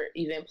other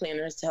event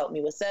planners to help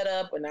me with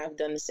setup, and I've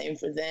done the same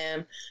for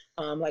them.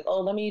 Like, oh,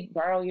 let me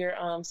borrow your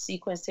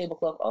sequence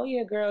tablecloth. Oh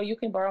yeah, girl, you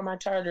can borrow my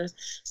chargers.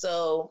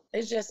 So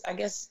it's just, I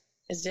guess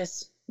it's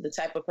just the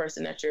type of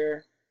person that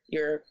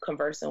you're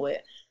conversing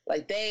with.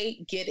 Like,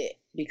 they get it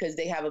because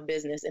they have a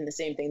business in the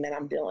same thing that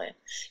I'm doing.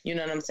 You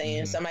know what I'm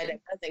saying? Somebody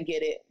that doesn't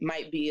get it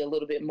might be a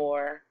little bit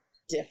more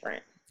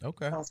different.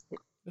 Okay. That's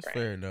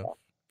fair enough.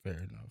 Fair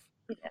enough.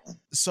 Yeah.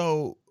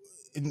 So,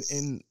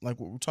 in like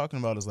what we're talking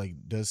about is, like,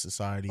 does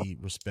society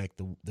respect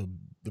the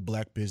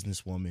black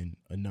businesswoman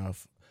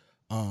enough?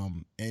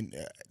 And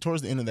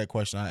towards the end of that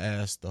question, I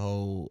asked the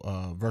whole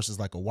versus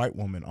like a white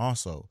woman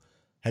also.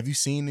 Have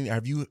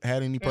you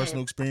had any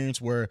personal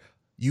experience where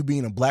you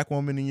being a black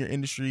woman in your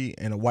industry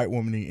and a white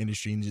woman in your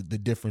industry, and the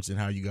difference in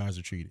how you guys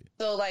are treated?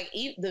 So, like,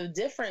 the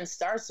difference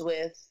starts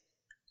with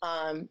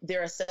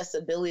their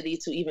accessibility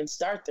to even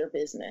start their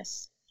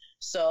business.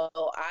 So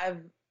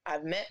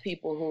I've met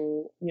people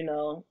who,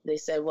 they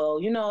said, well,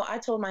 I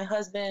told my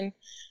husband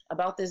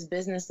about this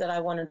business that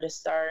I wanted to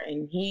start,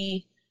 and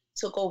he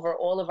took over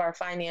all of our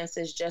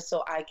finances just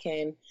so I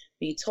can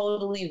be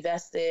totally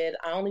vested.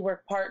 I only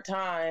work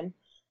part-time.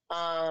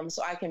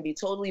 So I can be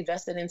totally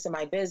vested into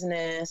my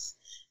business.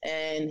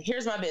 And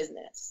here's my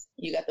business.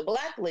 You got the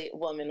black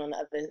woman on the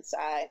other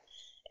side.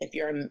 If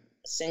you're a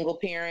single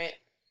parent,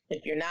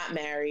 if you're not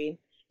married,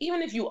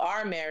 even if you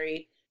are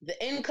married,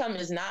 the income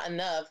is not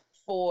enough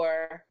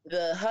for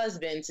the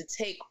husband to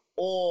take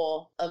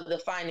all of the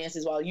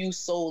finances while you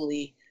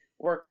solely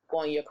work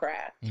on your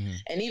craft.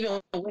 And even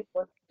with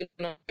working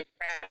on your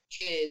craft,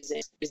 kids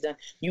and it's done,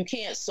 you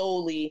can't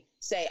solely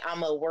say,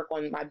 I'm going to work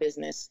on my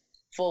business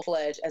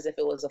full-fledged as if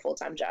it was a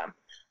full-time job.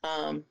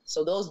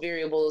 So those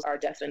variables are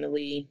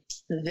definitely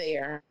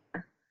there.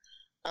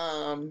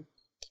 And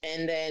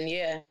then,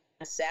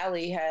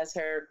 Sally has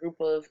her group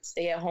of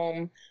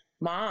stay-at-home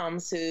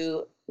moms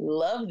who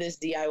love this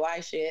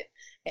DIY shit.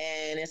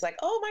 And it's like,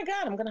 oh my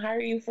God, I'm going to hire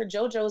you for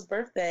JoJo's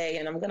birthday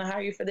and I'm going to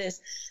hire you for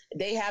this.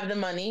 They have the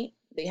money.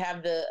 They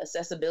have the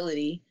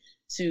accessibility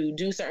to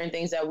do certain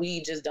things that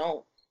we just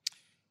don't.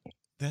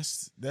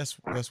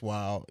 That's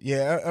wild.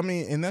 Yeah, I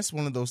mean, and that's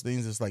one of those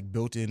things that's like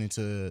built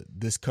into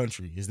this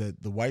country, is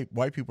that the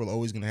white people are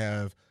always going to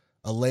have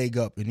a leg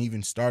up in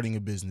even starting a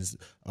business.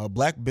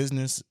 Black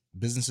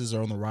businesses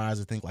are on the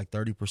rise, I think like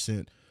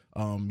 30%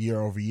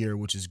 year over year,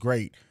 which is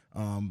great.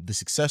 The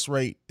success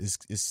rate is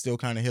still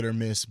kind of hit or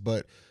miss,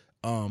 but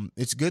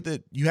it's good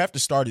that you have to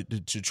start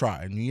it to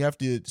try, and you have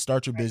to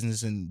start your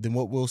business, and then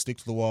what will stick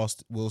to the wall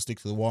will stick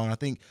to the wall. And I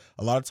think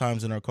a lot of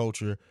times in our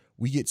culture,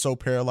 we get so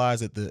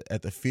paralyzed at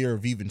the fear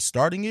of even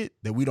starting it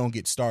that we don't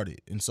get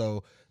started. And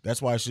so that's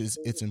why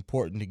it's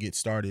important to get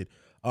started.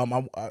 I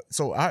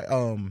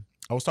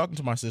was talking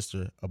to my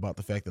sister about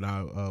the fact that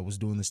I was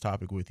doing this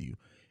topic with you,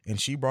 and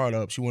she brought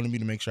up, she wanted me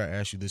to make sure I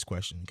asked you this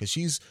question, because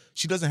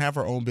she doesn't have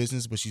her own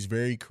business, but she's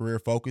very career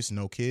focused,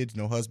 no kids,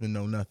 no husband,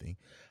 no nothing.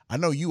 I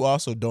know you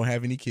also don't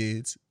have any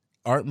kids,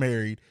 aren't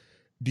married.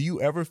 Do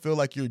you ever feel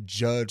like you're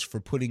judged for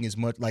putting as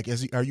much, like,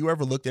 are you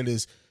ever looked at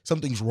as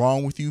something's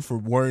wrong with you for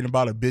worrying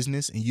about a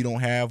business and you don't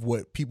have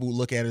what people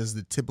look at as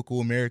the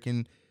typical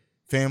American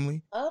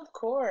family? Of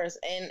course.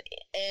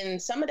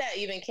 And some of that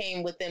even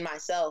came within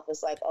myself.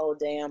 It's like, oh,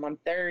 damn, I'm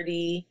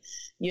 30.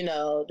 You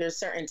know, there's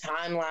certain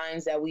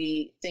timelines that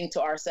we think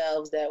to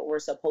ourselves that we're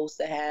supposed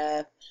to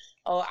have.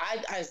 Oh,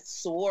 I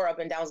swore up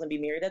and down I was going to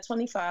be married at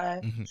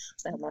 25. Mm-hmm.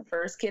 I had my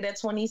first kid at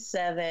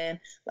 27.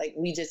 Like,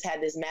 we just had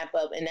this map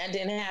up, and that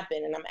didn't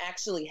happen. And I'm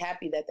actually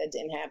happy that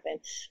didn't happen,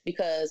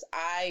 because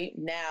I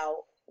now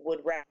would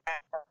wrap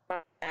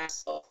my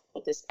ass off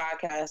with this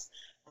podcast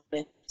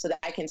so that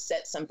I can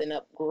set something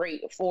up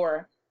great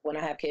for when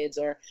I have kids,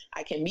 or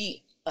I can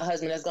meet a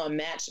husband that's going to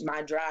match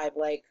my drive.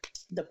 Like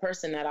the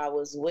person that I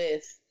was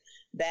with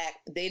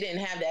back, they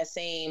didn't have that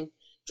same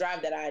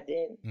drive that I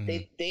did.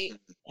 Mm-hmm. They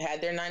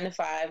had their 9 to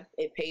 5.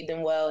 It paid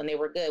them well and they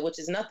were good, which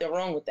is nothing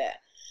wrong with that.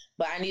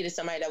 But I needed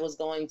somebody that was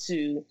going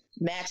to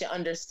match and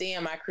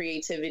understand my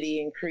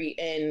creativity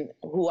and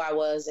who I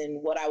was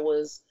and what I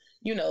was,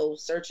 you know,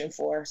 searching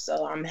for.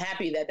 So I'm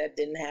happy that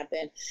didn't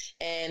happen.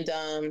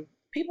 And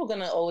people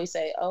going to always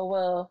say, oh,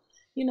 well,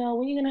 you know,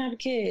 when are you going to have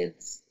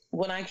kids?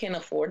 When I can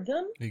afford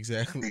them?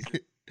 Exactly.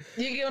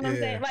 You get what I'm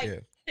saying?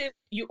 Like,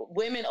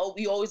 women,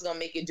 you always gonna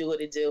make it do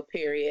what it do,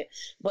 period.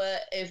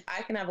 But if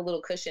I can have a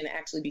little cushion and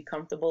actually be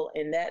comfortable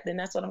in that, then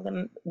that's what I'm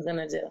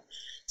gonna do.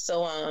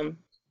 So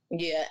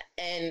yeah,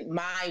 and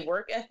my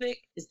work ethic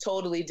is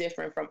totally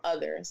different from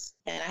others,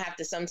 and I have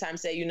to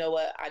sometimes say, you know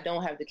what, I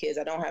don't have the kids,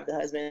 I don't have the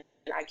husband,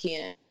 and I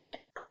can't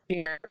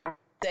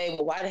say,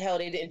 well, why the hell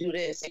they didn't do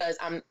this? Because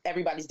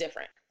everybody's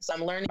different. So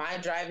I'm learning my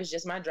drive is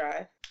just my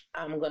drive.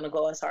 I'm gonna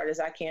go as hard as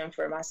I can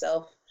for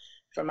myself,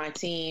 for my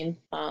team.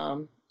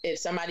 If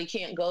somebody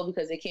can't go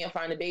because they can't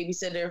find a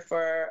babysitter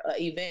for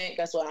an event,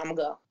 guess what? I'm gonna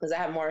go because I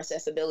have more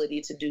accessibility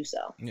to do so.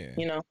 Yeah.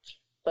 You know,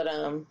 but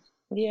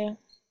yeah.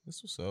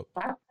 That's what's up.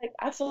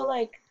 I feel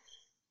like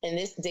in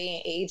this day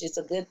and age, it's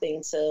a good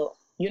thing to,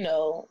 you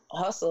know,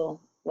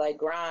 hustle, like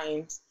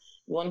grind.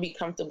 You want to be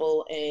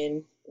comfortable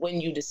in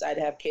when you decide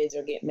to have kids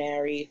or get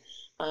married.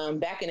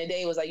 Back in the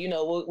day, it was like, you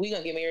know, we're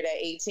going to get married at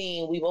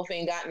 18. We both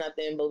ain't got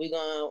nothing, but we're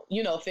going to,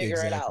 you know,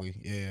 figure it out.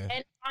 Yeah.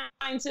 And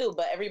fine too,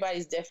 but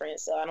everybody's different.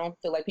 So I don't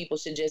feel like people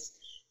should just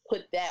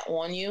put that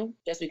on you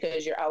just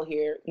because you're out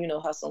here, you know,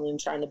 hustling,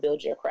 trying to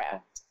build your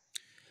craft.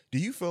 Do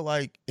you feel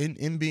like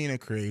in being a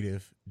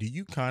creative, do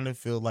you kind of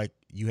feel like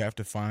you have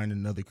to find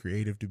another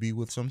creative to be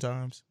with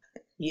sometimes?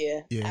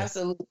 Yeah.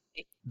 Absolutely.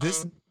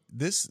 This,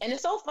 and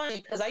it's so funny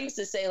because I used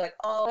to say like,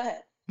 oh, go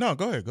ahead. No,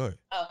 go ahead.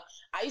 Oh,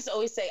 I used to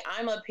always say,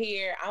 I'm up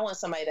here. I want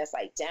somebody that's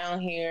like down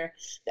here,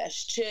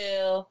 that's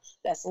chill,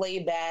 that's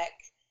laid back.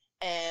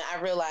 And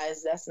I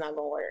realized that's not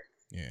going to work.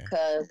 Yeah.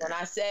 Because when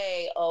I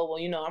say, oh, well,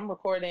 you know, I'm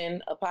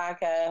recording a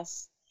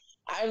podcast,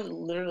 I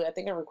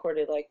think I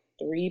recorded like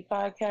 3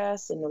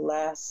 podcasts in the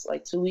last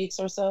like 2 weeks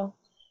or so,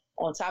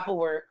 on top of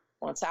work,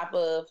 on top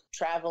of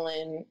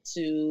traveling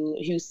to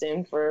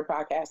Houston for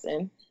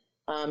podcasting,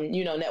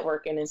 you know,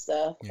 networking and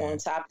stuff, on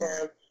top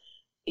of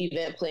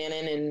event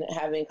planning and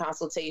having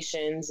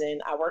consultations,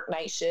 and I work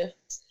night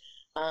shifts.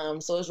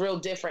 So it's real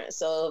different.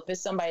 So if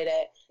it's somebody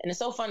that, and it's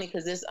so funny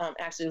because this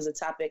actually was a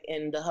topic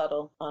in the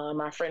huddle.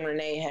 My friend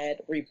Renee had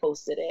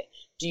reposted it.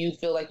 Do you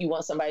feel like you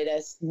want somebody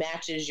that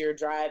matches your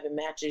drive and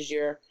matches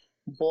your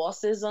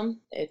bossism,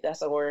 if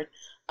that's a word?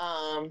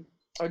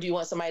 Or do you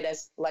want somebody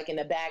that's like in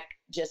the back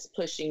just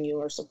pushing you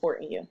or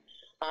supporting you?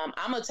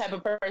 I'm a type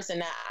of person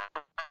that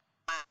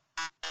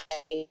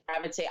I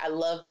gravitate. I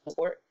love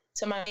support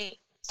to my mate.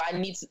 So I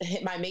need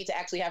my mate to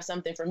actually have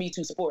something for me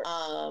to support.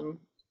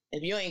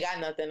 If you ain't got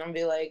nothing, I'm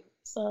be like,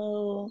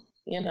 so,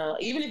 you know,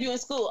 even if you're in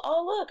school,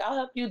 oh, look, I'll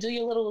help you do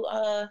your little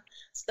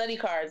study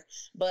cards.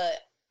 But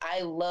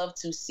I love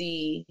to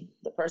see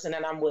the person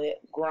that I'm with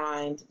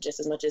grind just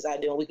as much as I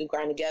do, and we could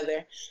grind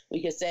together.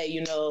 We could say,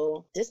 you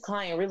know, this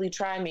client really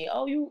tried me.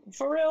 Oh, you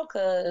for real?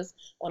 Because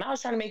when I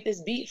was trying to make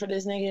this beat for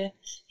this nigga,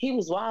 he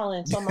was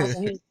wilding so much,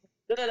 and he was.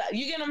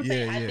 You get what I'm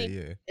saying? I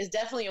think it's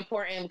definitely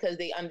important because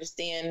they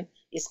understand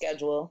your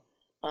schedule.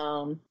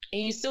 And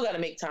you still got to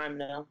make time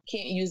now.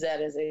 Can't use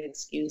that as an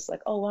excuse, like,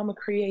 oh, I'm a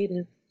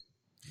creative.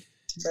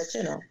 But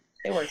you know,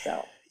 it works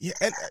out.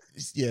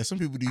 Yeah, some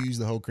people do use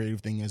the whole creative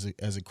thing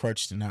as a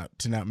crutch to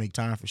not make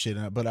time for shit.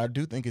 But I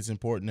do think it's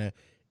important that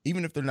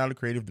even if they're not a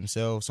creative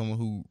themselves, someone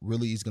who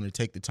really is going to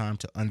take the time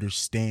to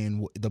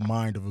understand the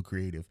mind of a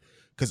creative,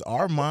 because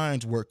our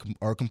minds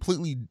are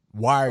completely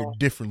wired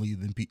differently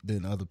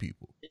than other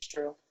people. It's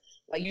true.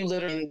 Like you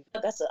literally,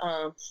 that's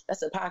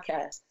a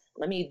podcast.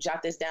 Let me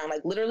jot this down.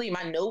 Like literally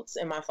my notes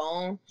in my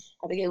phone,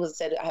 I think it was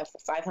said I have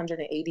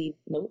 580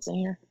 notes in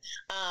here.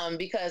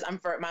 Because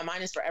my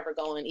mind is forever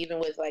going, even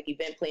with like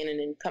event planning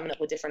and coming up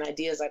with different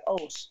ideas. Like,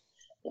 oh,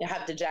 I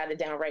have to jot it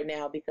down right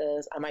now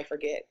because I might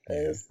forget.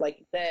 Because like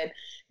you said,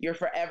 you're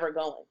forever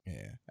going.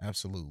 Yeah,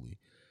 absolutely.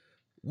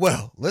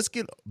 Well, let's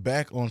get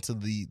back onto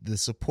the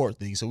support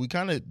thing. So we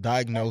kind of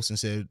diagnosed and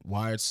said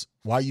why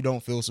you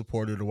don't feel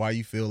supported, or why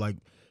you feel like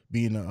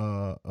being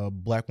a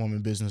Black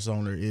woman business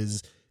owner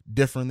is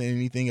different than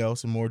anything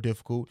else and more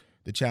difficult.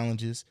 The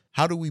challenges.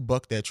 How do we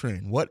buck that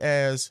trend? What,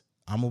 as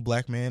I'm a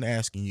Black man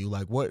asking you,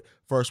 like, what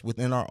first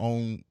within our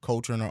own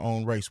culture and our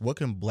own race, what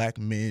can Black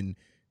men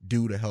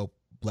do to help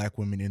Black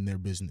women in their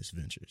business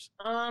ventures?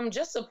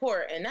 Just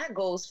support, and that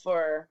goes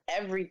for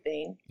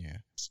everything. Yeah,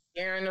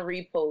 sharing a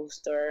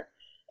repost, or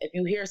if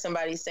you hear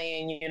somebody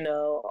saying, you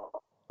know,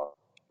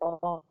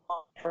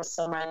 for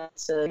somebody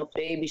to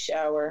baby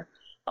shower,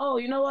 oh,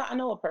 you know what? I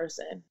know a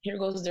person. Here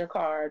goes their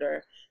card,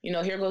 or, you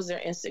know, here goes their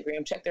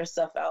Instagram. Check their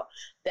stuff out.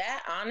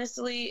 That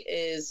honestly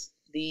is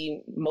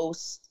the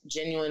most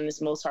genuine,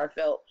 is most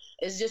heartfelt.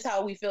 It's just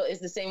how we feel.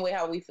 It's the same way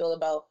how we feel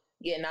about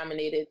getting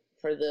nominated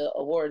for the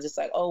awards. It's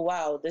like, oh,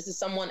 wow, this is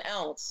someone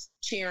else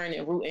cheering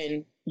and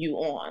rooting you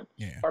on,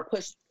 or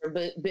pushing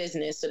your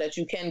business so that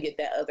you can get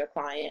that other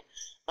client.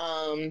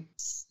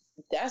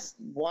 That's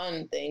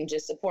one thing,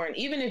 just supporting.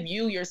 Even if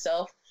you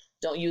yourself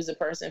don't use a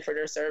person for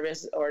their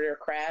service or their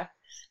craft,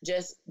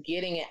 just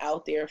getting it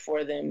out there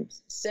for them,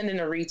 sending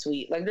a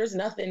retweet. Like there's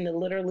nothing to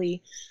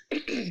literally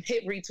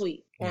hit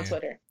retweet on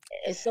Twitter.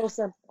 It's so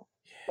simple.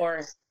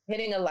 Or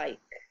hitting a like,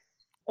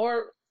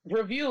 or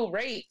review,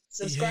 rate,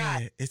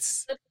 subscribe. Yeah,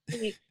 it's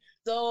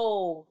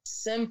so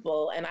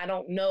simple. And I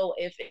don't know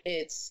if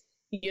it's,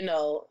 you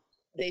know,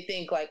 they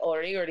think like,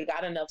 oh, they already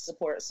got enough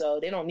support, so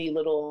they don't need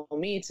little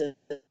me to,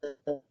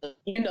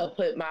 you know,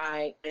 put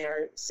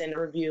or send a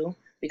review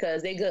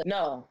because they good.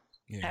 No.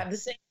 Have the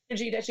same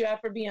energy that you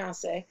have for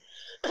Beyonce.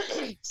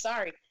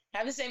 Sorry.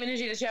 Have the same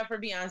energy that you have for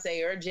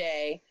Beyonce or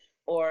Jay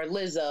or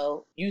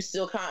Lizzo. You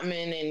still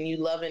commenting and you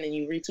loving and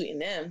you retweeting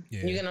them.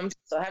 You know,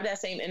 so have that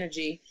same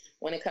energy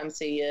when it comes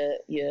to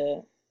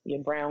your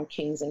brown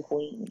kings and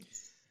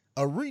queens.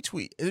 A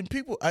retweet, and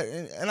people,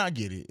 I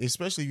get it,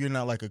 especially if you're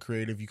not like a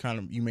creative,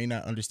 you may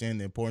not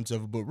understand the importance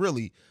of it, but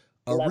really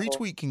a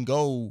retweet can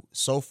go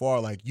so far.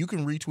 Like you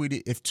can retweet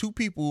it if 2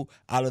 people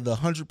out of the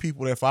 100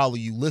 people that follow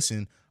you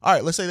listen. All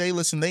right, let's say they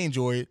listen, they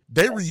enjoy it,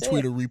 they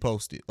retweet or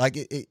repost it. Like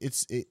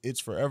it's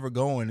forever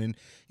going. And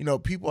you know,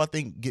 people I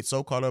think get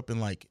so caught up in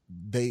like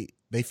they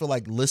feel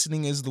like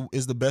listening is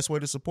the best way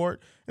to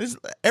support.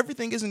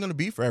 Everything isn't going to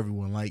be for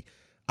everyone. Like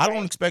I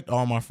don't expect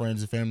all my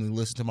friends and family to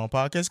listen to my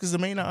podcast because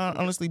it may not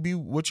honestly be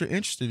what you're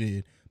interested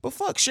in. But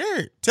fuck, share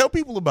it. Tell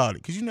people about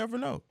it because you never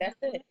know. That's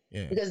it.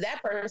 Yeah. Because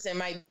that person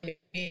might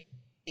be.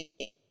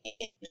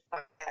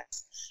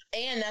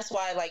 And that's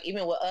why, like,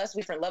 even with us,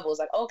 different levels.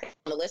 Like, okay,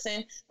 I'm gonna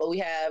listen, but we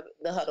have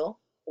the huddle,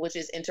 which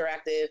is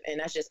interactive, and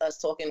that's just us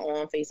talking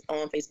on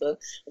Facebook.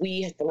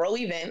 We throw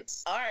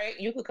events. All right,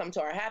 you could come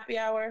to our happy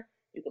hour.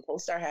 You could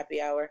post our happy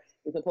hour.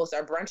 You could post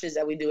our brunches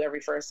that we do every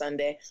first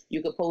Sunday.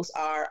 You could post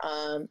our,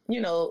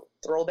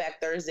 Throwback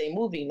Thursday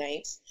movie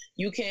nights.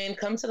 You can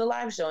come to the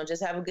live show and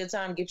just have a good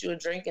time, get you a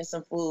drink and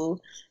some food.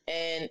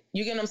 And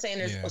you get what I'm saying?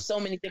 There's so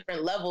many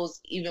different levels,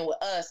 even with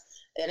us.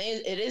 And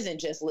it isn't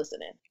just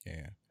listening.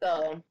 Yeah.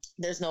 So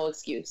there's no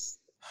excuse.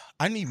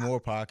 I need more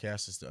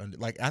podcasters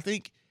to I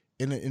think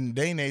in the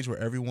day and age where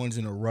everyone's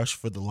in a rush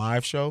for the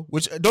live show,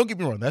 which don't get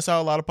me wrong, that's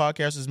how a lot of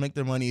podcasters make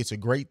their money. It's a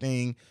great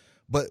thing.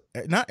 But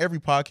not every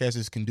podcast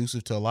is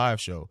conducive to a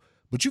live show.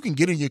 But you can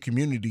get in your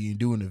community and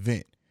do an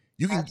event.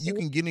 You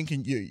can get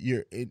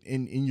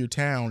in your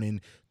town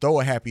and throw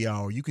a happy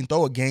hour. You can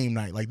throw a game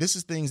night. Like this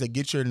is things that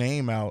get your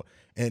name out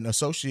and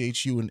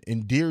associates you and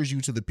endears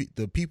you to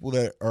the people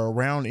that are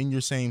around in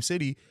your same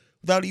city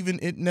without even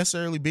it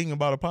necessarily being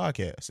about a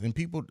podcast. And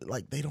people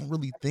they don't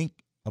really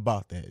think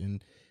about that,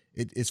 and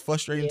it's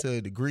frustrating to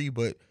a degree,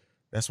 but.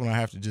 That's when I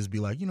have to just be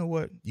like, you know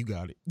what? You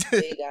got it.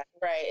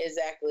 Right,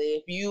 exactly.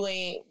 If you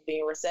ain't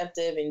being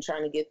receptive and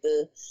trying to get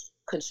the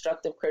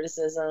constructive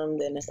criticism,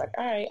 then it's like,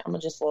 all right, I'm going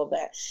to just fall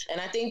back.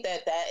 And I think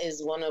that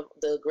is one of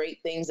the great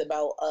things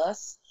about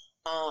us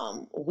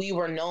we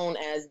were known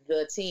as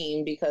the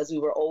team because we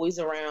were always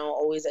around,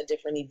 always at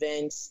different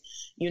events,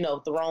 you know,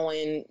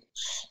 throwing,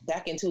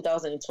 back in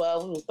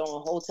 2012, we were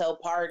throwing hotel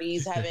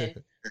parties, having,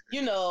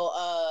 you know,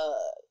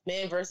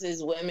 men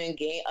versus women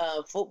game,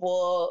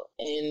 football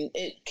and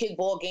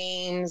kickball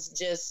games,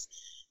 just,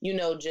 you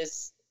know,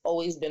 just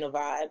always been a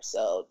vibe.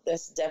 So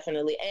that's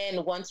definitely,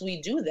 and once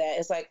we do that,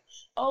 it's like,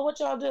 oh, what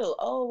y'all do?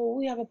 Oh, well,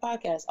 we have a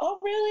podcast. Oh,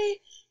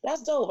 really?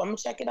 That's dope. I'm gonna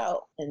check it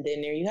out. And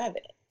then there you have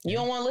it. You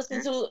don't want to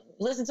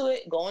listen to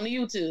it? Go on to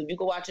YouTube. You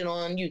can watch it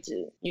on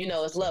YouTube. You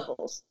know, it's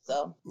levels.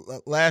 So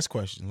last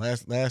question.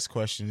 Last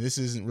question. This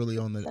isn't really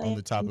on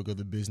the topic of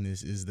the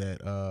business. Is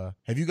that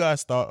have you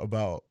guys thought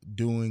about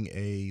doing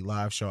a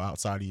live show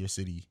outside of your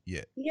city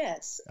yet?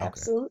 Yes,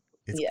 absolutely.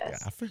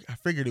 Yes. I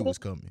figured it was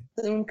coming.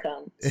 Soon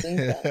come.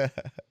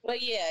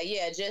 But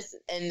yeah, just,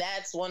 and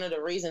that's one of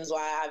the reasons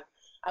why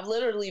I've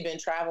literally been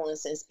traveling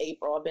since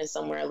April. I've been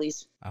somewhere at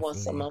least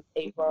once a month.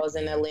 April I was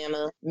in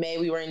Atlanta. May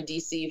we were in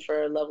DC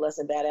for Love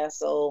Lesson Badass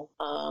Soul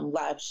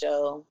live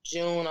show.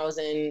 June I was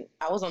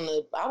on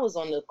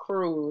the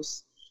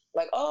cruise.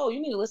 Like, oh, you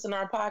need to listen to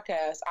our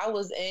podcast. I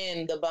was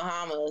in the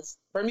Bahamas,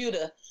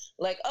 Bermuda.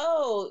 Like,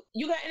 oh,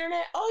 you got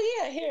internet? Oh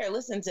yeah, here,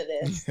 listen to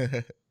this.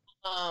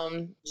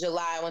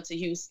 July I went to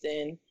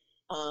Houston.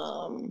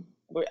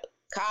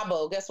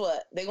 Cabo, guess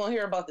what? They're going to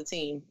hear about the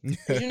team. You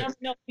never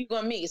know who you're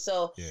going to meet.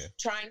 So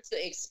trying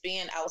to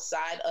expand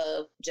outside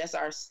of just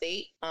our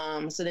state.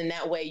 So then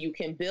that way you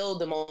can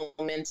build the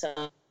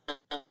momentum.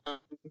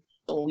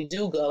 When we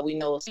do go, we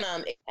know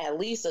at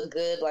least a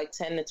good like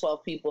 10 to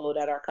 12 people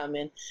that are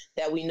coming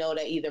that we know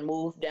that either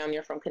moved down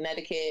here from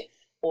Connecticut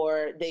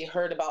or they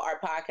heard about our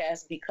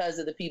podcast because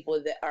of the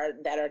people that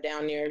are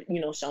down there,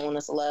 you know, showing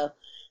us love.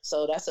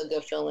 So that's a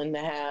good feeling to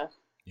have.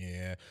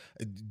 Yeah.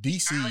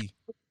 DC.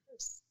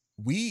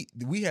 We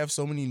have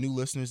so many new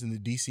listeners in the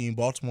DC and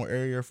Baltimore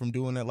area from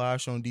doing that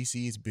live show in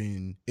DC.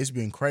 It's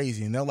been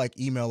crazy. And they'll like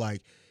email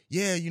like,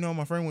 yeah, you know,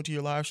 my friend went to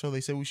your live show. They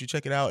said we should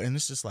check it out. And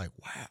it's just like,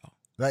 wow.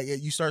 Like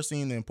you start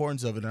seeing the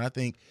importance of it. And I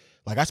think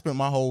like I spent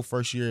my whole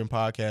first year in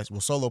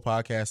solo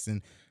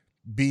podcasting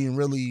being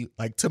really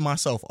like to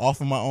myself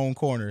off of my own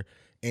corner.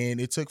 And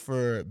it took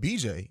for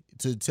BJ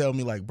to tell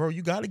me like, bro,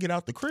 you got to get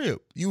out the crib.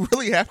 You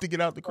really have to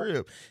get out the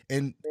crib.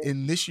 And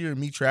this year,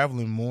 me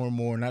traveling more and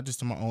more, not just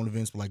to my own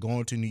events, but like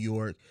going to New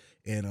York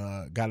and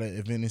got an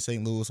event in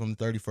St. Louis on the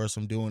 31st.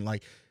 I'm doing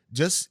like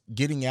just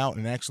getting out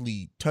and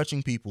actually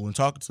touching people and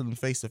talking to them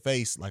face to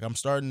face. Like I've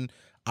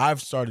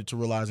started to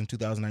realize in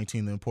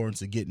 2019 the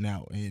importance of getting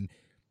out. And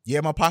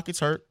yeah, my pockets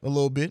hurt a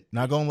little bit,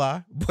 not gonna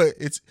lie, but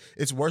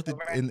it's worth it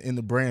in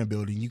the brand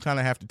building. You kind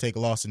of have to take a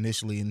loss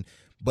initially,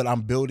 but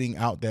I'm building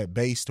out that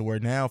base to where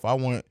now if I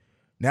want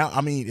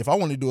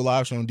to do a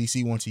live show in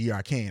DC once a year,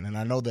 I can, and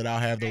I know that I'll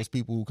have those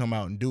people who come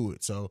out and do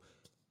it. So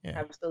yeah,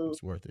 absolutely,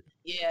 it's worth it.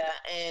 Yeah,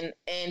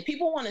 and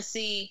people want to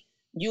see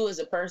you as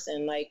a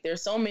person. Like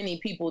there's so many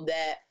people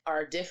that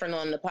are different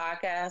on the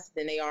podcast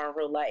than they are in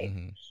real life.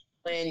 Mm-hmm.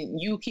 When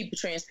you keep it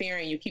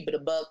transparent, you keep it a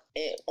buck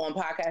on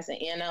podcasts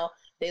and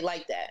they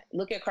like that.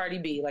 Look at Cardi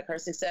B. Like her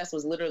success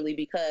was literally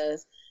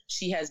because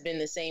she has been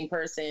the same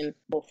person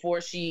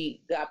before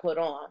she got put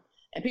on.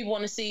 And people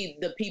want to see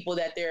the people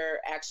that they're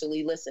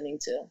actually listening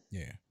to.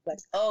 Yeah. Like,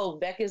 oh,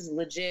 Beck is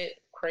legit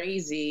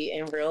crazy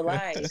in real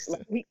life.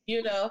 Like,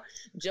 you know,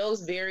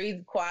 Joe's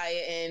very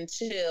quiet and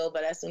chill,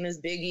 but as soon as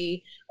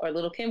Biggie or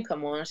Lil' Kim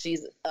come on,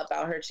 she's up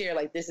out her chair.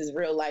 Like, this is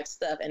real life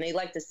stuff. And they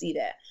like to see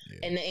that. Yeah.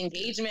 And the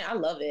engagement, I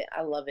love it.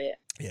 I love it.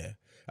 Yeah.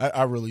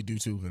 I really do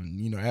too. And,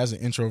 you know, as an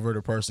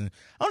introverted person,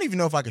 I don't even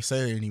know if I can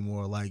say it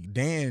anymore. Like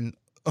Dan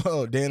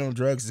on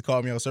Drugs has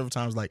called me out several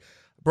times like,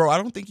 bro, I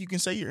don't think you can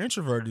say you're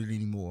introverted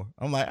anymore.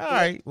 I'm like, all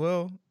right,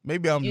 well,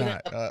 maybe I'm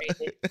not.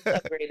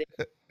 Upgraded.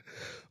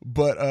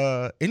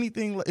 But any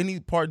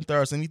parting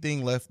thoughts,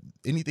 anything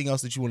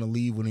else that you want to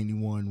leave with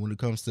anyone when it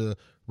comes to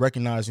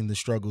recognizing the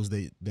struggles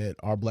that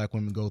our Black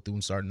women go through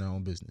in starting their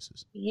own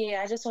businesses?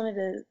 Yeah, I just wanted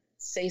to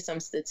say some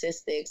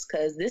statistics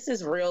because this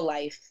is real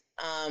life.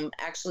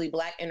 Actually,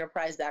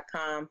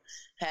 blackenterprise.com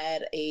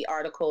had a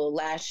article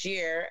last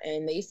year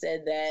and they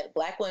said that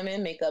Black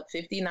women make up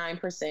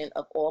 59%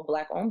 of all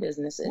Black owned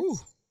businesses. Ooh,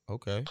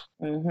 okay.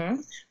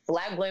 Mm-hmm.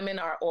 Black women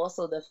are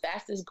also the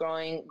fastest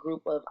growing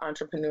group of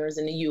entrepreneurs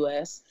in the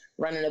U.S.,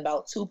 running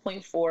about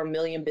 2.4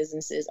 million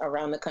businesses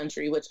around the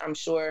country, which I'm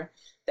sure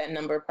that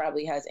number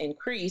probably has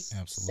increased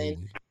since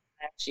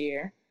last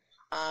year.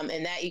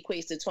 And that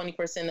equates to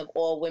 20% of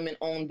all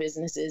women-owned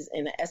businesses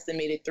and an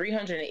estimated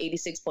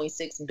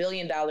 $386.6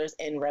 billion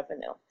in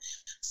revenue.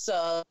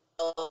 So,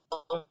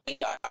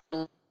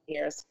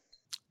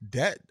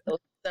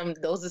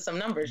 those are some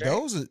numbers,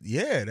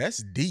 right?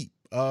 That's deep.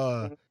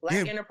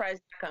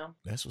 BlackEnterprise.com.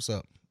 That's what's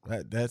up.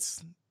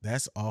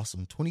 That's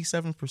awesome.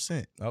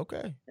 27%.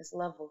 Okay. It's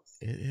levels.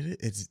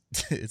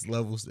 It's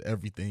levels to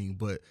everything.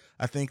 But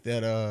I think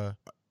that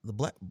the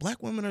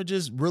black women are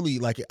just really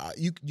like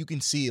you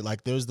can see it.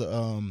 Like there's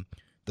the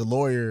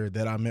lawyer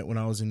that I met when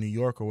I was in New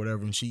York or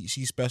whatever, and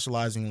she's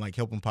specializing in like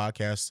helping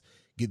podcasts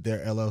get their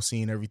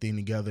LLC and everything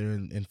together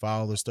and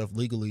file their stuff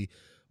legally.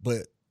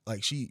 But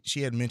like she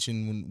had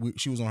mentioned when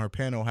she was on her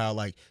panel how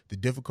like the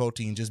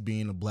difficulty in just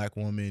being a black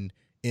woman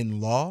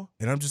in law.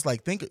 And I'm just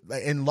like,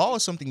 and law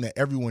is something that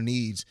everyone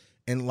needs.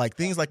 And like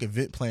things like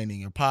event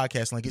planning or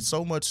podcasting, like it's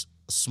so much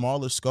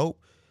smaller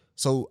scope.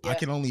 So I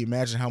can only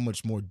imagine how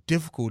much more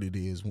difficult it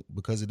is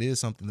because it is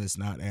something that's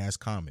not as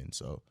common.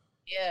 So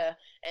yeah,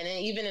 and then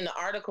even in the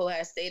article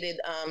has stated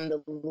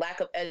the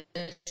lack of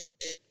education,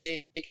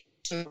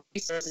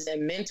 resources,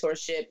 and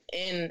mentorship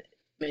in.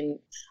 And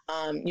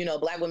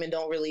Black women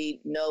don't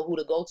really know who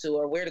to go to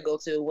or where to go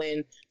to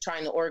when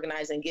trying to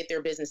organize and get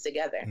their business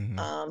together.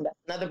 Mm-hmm. That's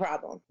another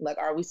problem. Like,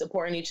 are we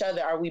supporting each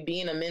other? Are we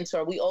being a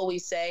mentor? We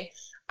always say,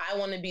 I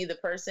want to be the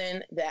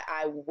person that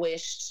I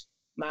wished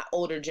my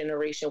older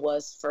generation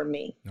was for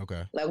me.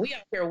 Okay. Like, we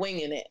out here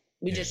winging it.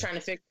 We're just trying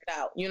to figure it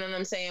out. You know what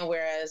I'm saying?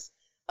 Whereas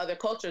other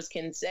cultures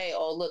can say,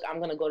 oh, look, I'm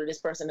going to go to this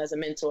person as a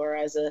mentor,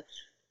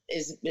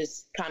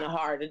 is kind of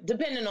hard,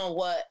 depending on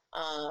what,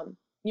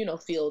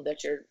 field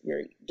that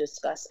you're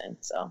discussing.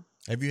 So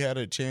have you had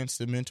a chance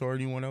to mentor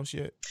anyone else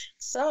yet?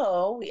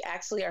 So we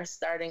actually are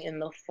starting in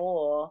the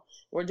fall.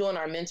 We're doing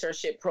our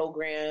mentorship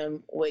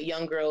program with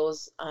young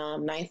girls,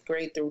 9th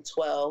grade through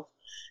 12,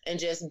 and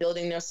just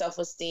building their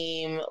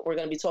self-esteem. We're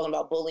going to be talking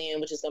about bullying,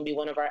 which is going to be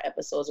one of our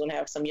episodes. We're going to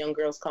have some young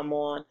girls come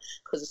on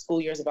because the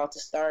school year is about to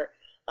start.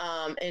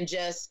 And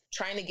just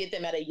trying to get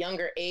them at a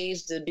younger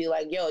age to be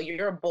like, yo,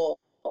 you're a bull.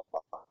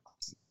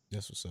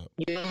 That's what's up.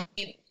 You don't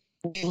need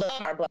we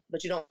love our blood,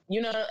 but you don't,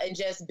 and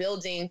just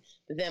building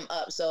them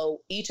up.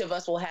 So each of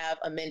us will have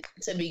a mentor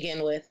to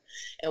begin with,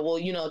 and we'll,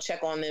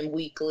 check on them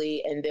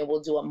weekly, and then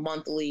we'll do a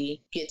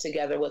monthly get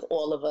together with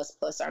all of us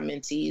plus our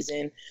mentees.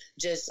 And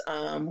just,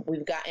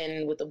 we've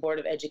gotten with the Board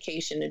of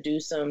Education to do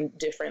some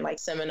different like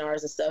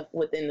seminars and stuff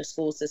within the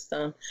school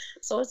system.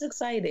 So it's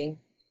exciting.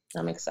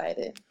 I'm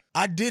excited.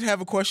 I did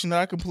have a question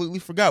that I completely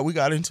forgot. We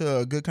got into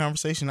a good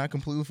conversation. I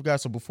completely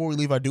forgot. So before we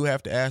leave, I do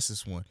have to ask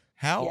this one.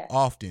 How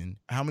often,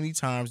 how many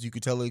times, you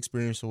could tell the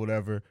experience or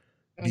whatever,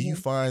 do you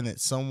find that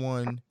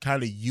someone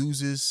kind of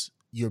uses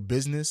your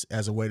business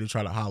as a way to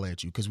try to holler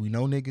at you? Because we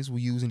know niggas will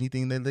use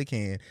anything that they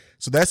can.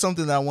 So that's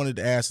something that I wanted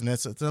to ask, and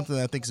that's something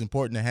that I think is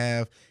important to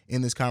have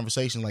in this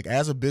conversation. Like,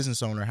 as a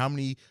business owner, how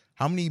many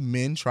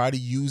men try to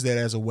use that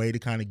as a way to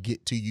kind of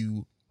get to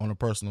you on a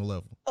personal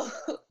level?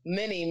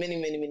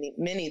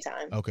 Many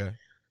times. Okay.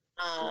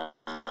 I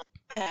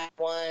had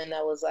one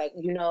that was like,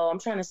 I'm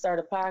trying to start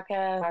a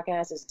podcast.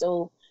 Podcast is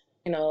dope.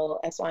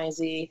 X, Y, and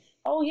Z.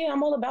 Oh yeah,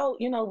 I'm all about,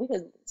 we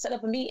could set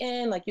up a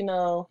meeting. Like,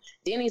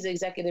 Danny's the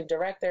executive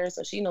director,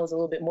 so she knows a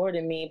little bit more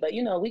than me, but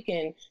we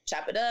can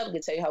chop it up. We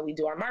can tell you how we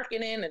do our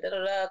marketing and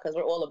because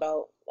we're all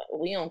about,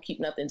 we don't keep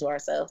nothing to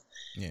ourselves.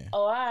 Yeah.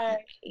 Oh, all right.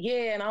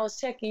 Yeah. And I was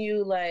checking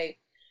you like,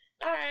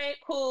 all right,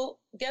 cool.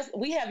 Guess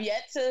we have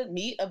yet to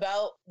meet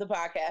about the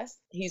podcast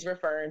he's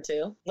referring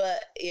to,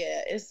 but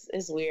yeah,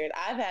 it's weird.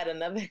 I've had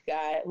another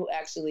guy who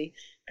actually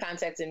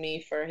contacted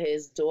me for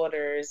his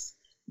daughter's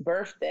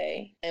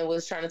birthday and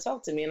was trying to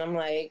talk to me, and I'm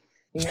like,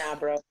 nah,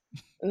 bro,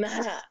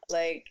 nah.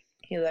 Like,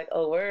 he's like,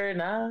 oh, word,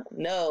 nah,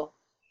 no.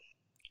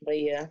 But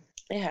yeah,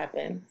 it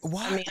happened.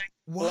 Why? I mean,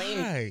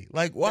 why?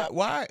 Like, why? No.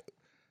 Why?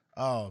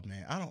 Oh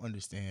man, I don't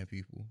understand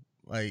people.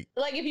 Like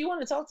if you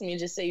want to talk to me,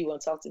 just say you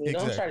want to talk to me.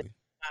 Exactly. Don't try to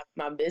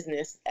my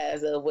business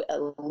as a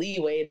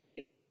leeway.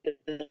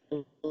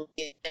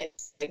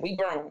 Like, we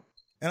grown.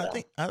 And so.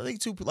 I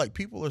think too, like,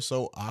 people are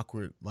so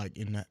awkward, like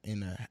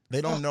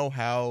they don't know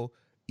how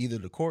either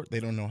to court, they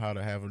don't know how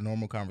to have a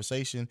normal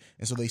conversation,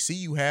 and so they see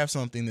you have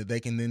something that they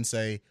can then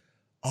say,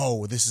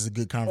 oh, this is a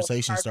good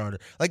conversation starter.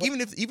 Like,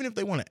 even if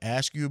they want to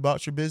ask you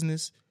about your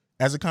business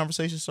as a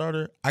conversation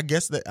starter, I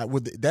guess that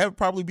would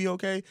probably be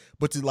okay.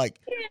 But to like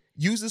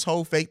use this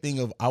whole fake thing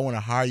of I want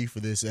to hire you for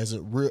this as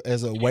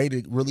a way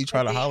to really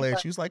try to holler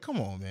at you, it's like, come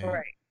on, man.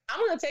 Right. I'm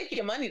gonna take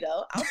your money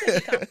though. I'll take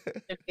your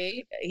conversation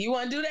fee. You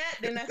want to do that?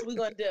 Then that's what we're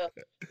gonna do.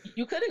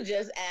 You could have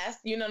just asked,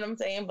 you know what I'm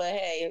saying? But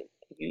hey,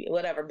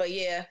 whatever. But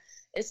yeah,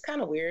 it's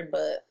kind of weird.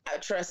 But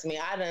trust me,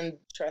 I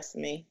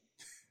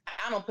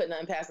don't put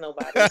nothing past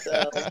nobody.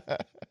 So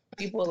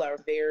people are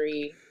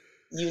very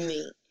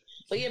unique.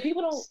 But yeah,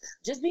 people don't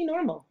just be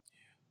normal.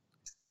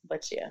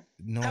 But yeah.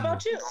 Normal. How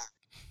about you?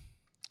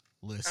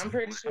 Listen. I'm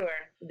pretty sure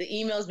the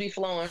emails be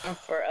flowing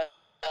for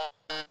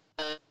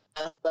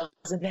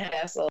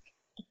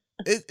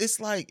it's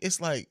like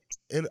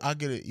I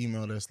get an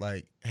email that's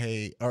like,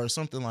 hey, or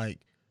something like,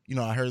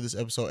 I heard this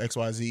episode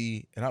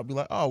XYZ, and I'll be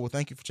like, oh, well,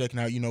 thank you for checking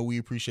out. We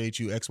appreciate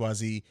you,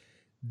 XYZ.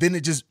 Then it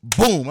just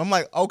boom. I'm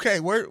like, okay,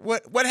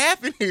 what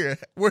happened here?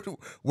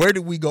 Where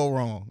did we go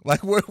wrong?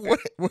 Like, where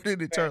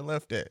did it turn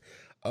left at?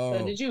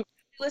 So did you even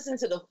listen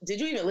to the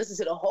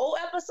whole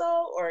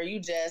episode, or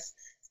you just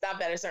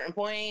stopped at a certain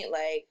point?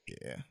 Like,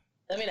 yeah,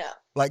 let me know.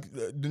 Like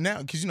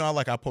now, because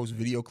I post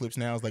video clips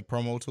now as like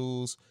promo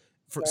tools.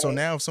 So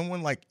now if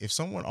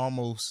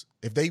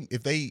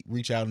they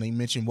reach out and they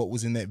mention what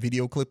was in that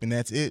video clip and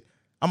that's it,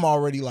 I'm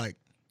already like,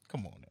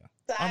 come on now.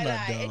 I'm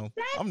not dumb.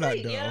 Exactly. I'm not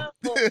dumb. Yeah,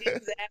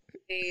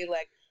 exactly.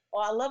 Like, oh,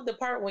 I love the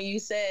part when you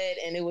said,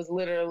 and it was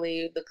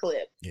literally the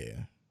clip.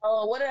 Yeah.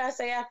 Oh, what did I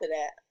say after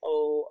that?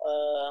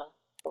 Oh,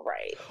 right.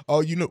 right.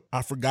 Oh,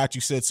 I forgot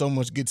you said so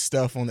much good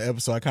stuff on the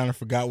episode. I kind of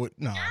forgot what.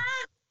 No,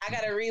 I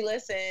gotta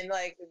re-listen.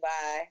 Like,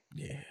 bye.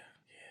 Yeah.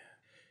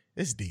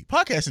 It's deep.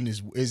 Podcasting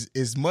is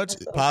as much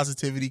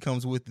positivity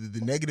comes with it.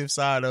 The negative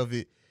side of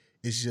it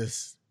is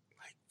just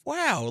like,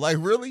 wow, like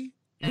really.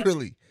 Yeah.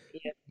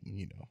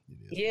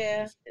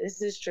 Yeah, this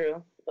is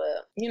true.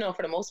 But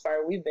for the most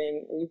part, we've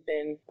been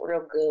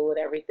real good with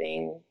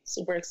everything.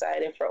 Super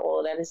excited for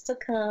all that is to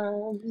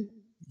come.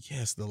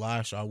 Yes, the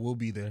live show. I will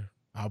be there.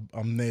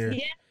 I'm there.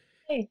 Yeah.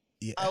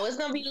 Oh, it's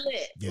gonna be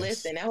lit. Yes.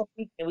 Listen, that whole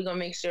weekend we're gonna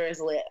make sure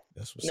it's lit.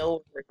 That's what's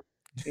up.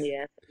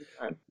 Yeah. It's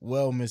fun.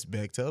 Well, Miss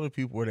Beck, tell the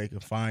people where they can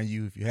find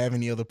you. If you have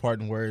any other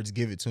parting words,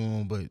 give it to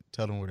them. But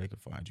tell them where they can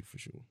find you for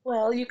sure.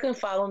 Well, you can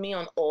follow me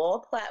on all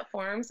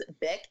platforms.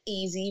 Beck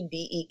Easy,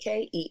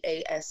 BEKEASY.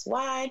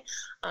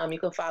 You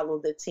can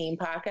follow the Team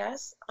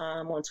Podcast.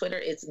 On Twitter,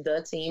 it's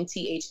the Team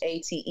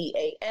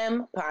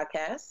THATEAM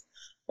Podcast.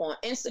 On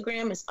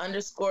Instagram, it's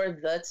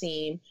 _the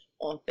Team.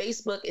 On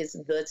Facebook, it's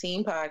the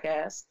Team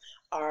Podcast.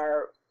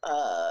 Our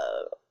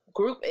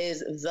group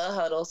is The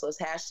Huddle, so it's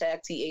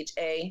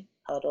 #THA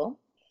Huddle.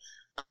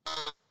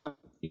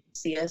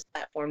 See us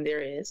platform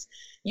there is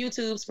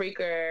YouTube,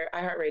 Spreaker,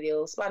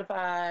 iHeartRadio,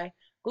 Spotify,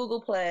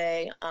 Google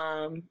Play.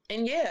 And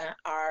yeah,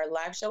 our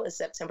live show is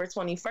September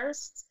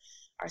 21st.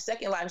 Our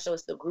second live show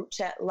is the Group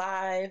Chat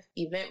Live,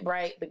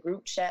 Eventbrite, the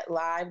Group Chat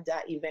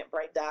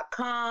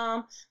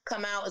Live.eventbrite.com.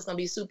 Come out. It's going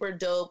to be super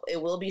dope. It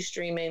will be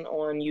streaming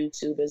on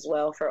YouTube as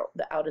well for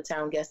the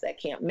out-of-town guests that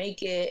can't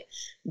make it.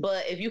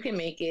 But if you can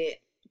make it,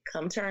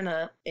 come turn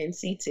up in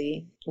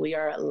CT. We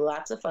are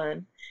lots of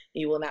fun.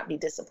 You will not be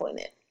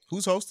disappointed.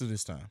 Who's hosted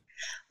this time?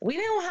 We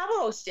didn't have a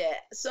host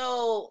yet.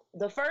 So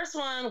the first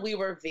one, we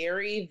were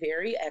very,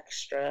 very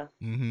extra.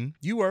 Mm-hmm.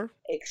 You were.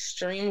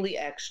 Extremely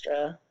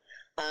extra.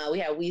 We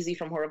had Weezy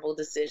from Horrible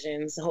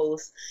Decisions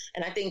host.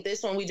 And I think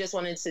this one, we just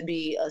wanted to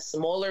be a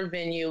smaller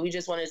venue. We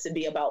just wanted to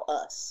be about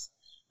us.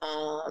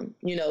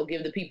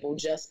 Give the people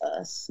just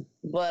us.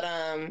 But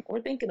we're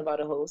thinking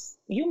about a host.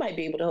 You might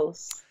be able to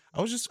host.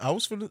 I was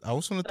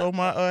gonna throw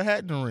my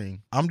hat in the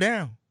ring. I'm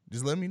down.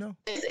 Just let me know.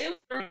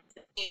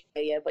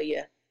 Yeah.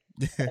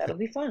 That'll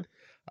be fun.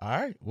 All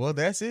right. Well,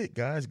 that's it,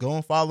 guys. Go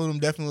and follow them.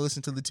 Definitely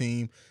listen to The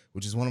Team,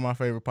 which is one of my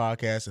favorite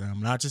podcasts. And I'm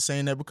not just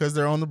saying that because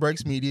they're on the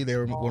Breaks Media. They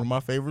were one of my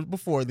favorites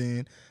before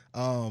then.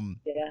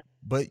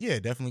 But yeah,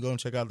 definitely go and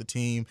check out The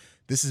Team.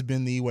 This has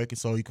been The Awakened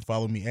Soul. You can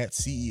follow me at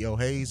CEO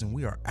Hayes, and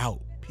we are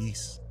out.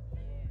 Peace.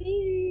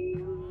 We're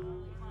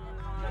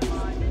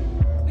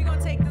going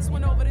to take this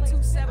one over to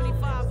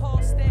 275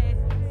 Halstead,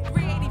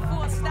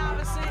 384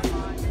 Stuyvesant.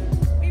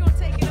 We're going to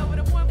take it over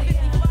to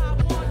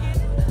 155 Morgan.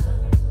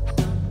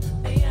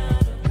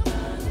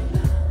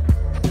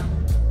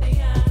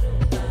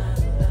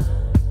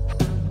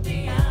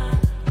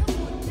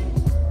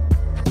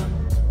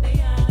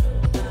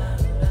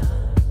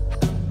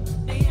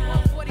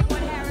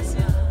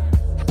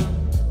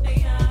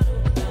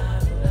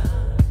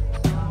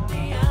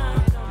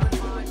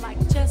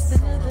 Just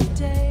another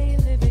day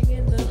living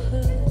in the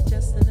hood,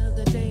 just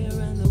another day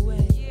around the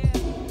way.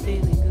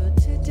 Feeling good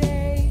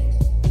today,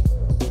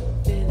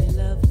 feeling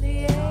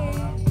lovely,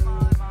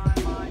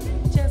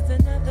 Just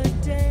another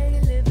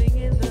day living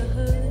in the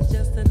hood,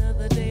 just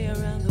another day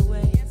around the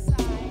way.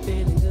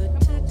 Feeling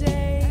good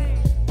today,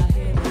 I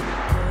hear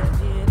that I'm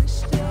here to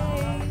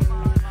stay.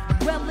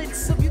 Well,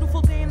 it's a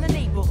beautiful day in the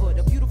neighborhood,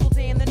 a beautiful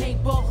day in the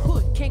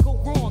neighborhood. Can't go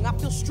wrong, I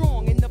feel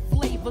strong and the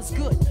flavor's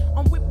good.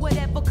 I'm with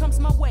whatever comes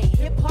my way.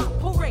 Hip hop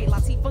parade,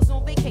 Latifah's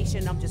on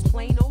vacation. I'm just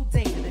plain old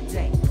day to the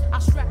day. I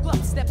strap up,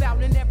 step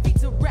out in every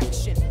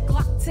direction.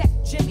 Glock tech,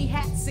 Jimmy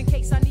hats in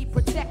case I need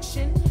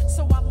protection.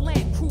 So I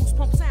land, cruise,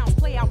 pump sounds,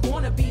 play out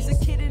wannabes. A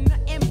kid in the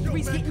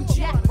M3's getting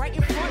jacked right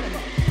in front of me.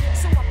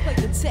 So I play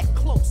the tech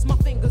close, my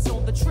fingers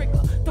on the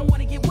trigger. Don't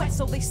wanna get wet,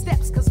 so they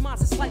steps, cause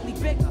mine's is slightly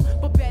bigger.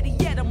 But better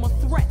yet, I'm a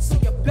threat, so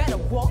you better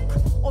walk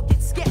or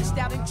get sketched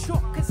out in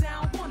chalk, cause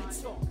I don't wanna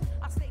talk.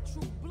 I stay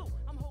true blue,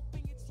 I'm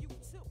hoping it's you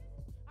too.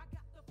 I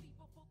got the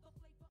fever for the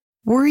flavor.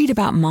 Worried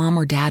about mom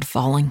or dad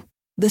falling?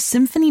 The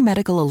Symphony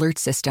Medical Alert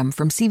System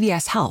from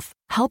CVS Health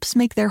helps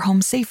make their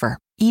home safer,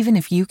 even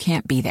if you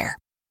can't be there.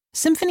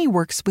 Symphony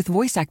works with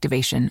voice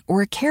activation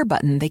or a care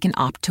button they can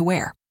opt to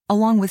wear,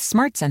 along with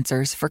smart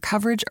sensors for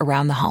coverage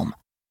around the home.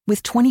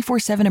 With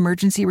 24/7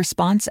 emergency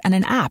response and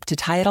an app to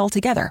tie it all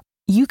together,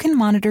 you can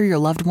monitor your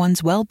loved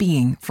one's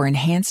well-being for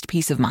enhanced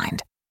peace of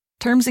mind.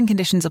 Terms and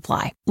conditions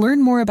apply.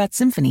 Learn more about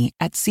Symphony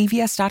at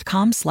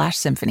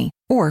cvs.com/symphony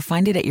or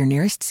find it at your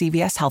nearest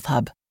CVS Health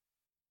Hub.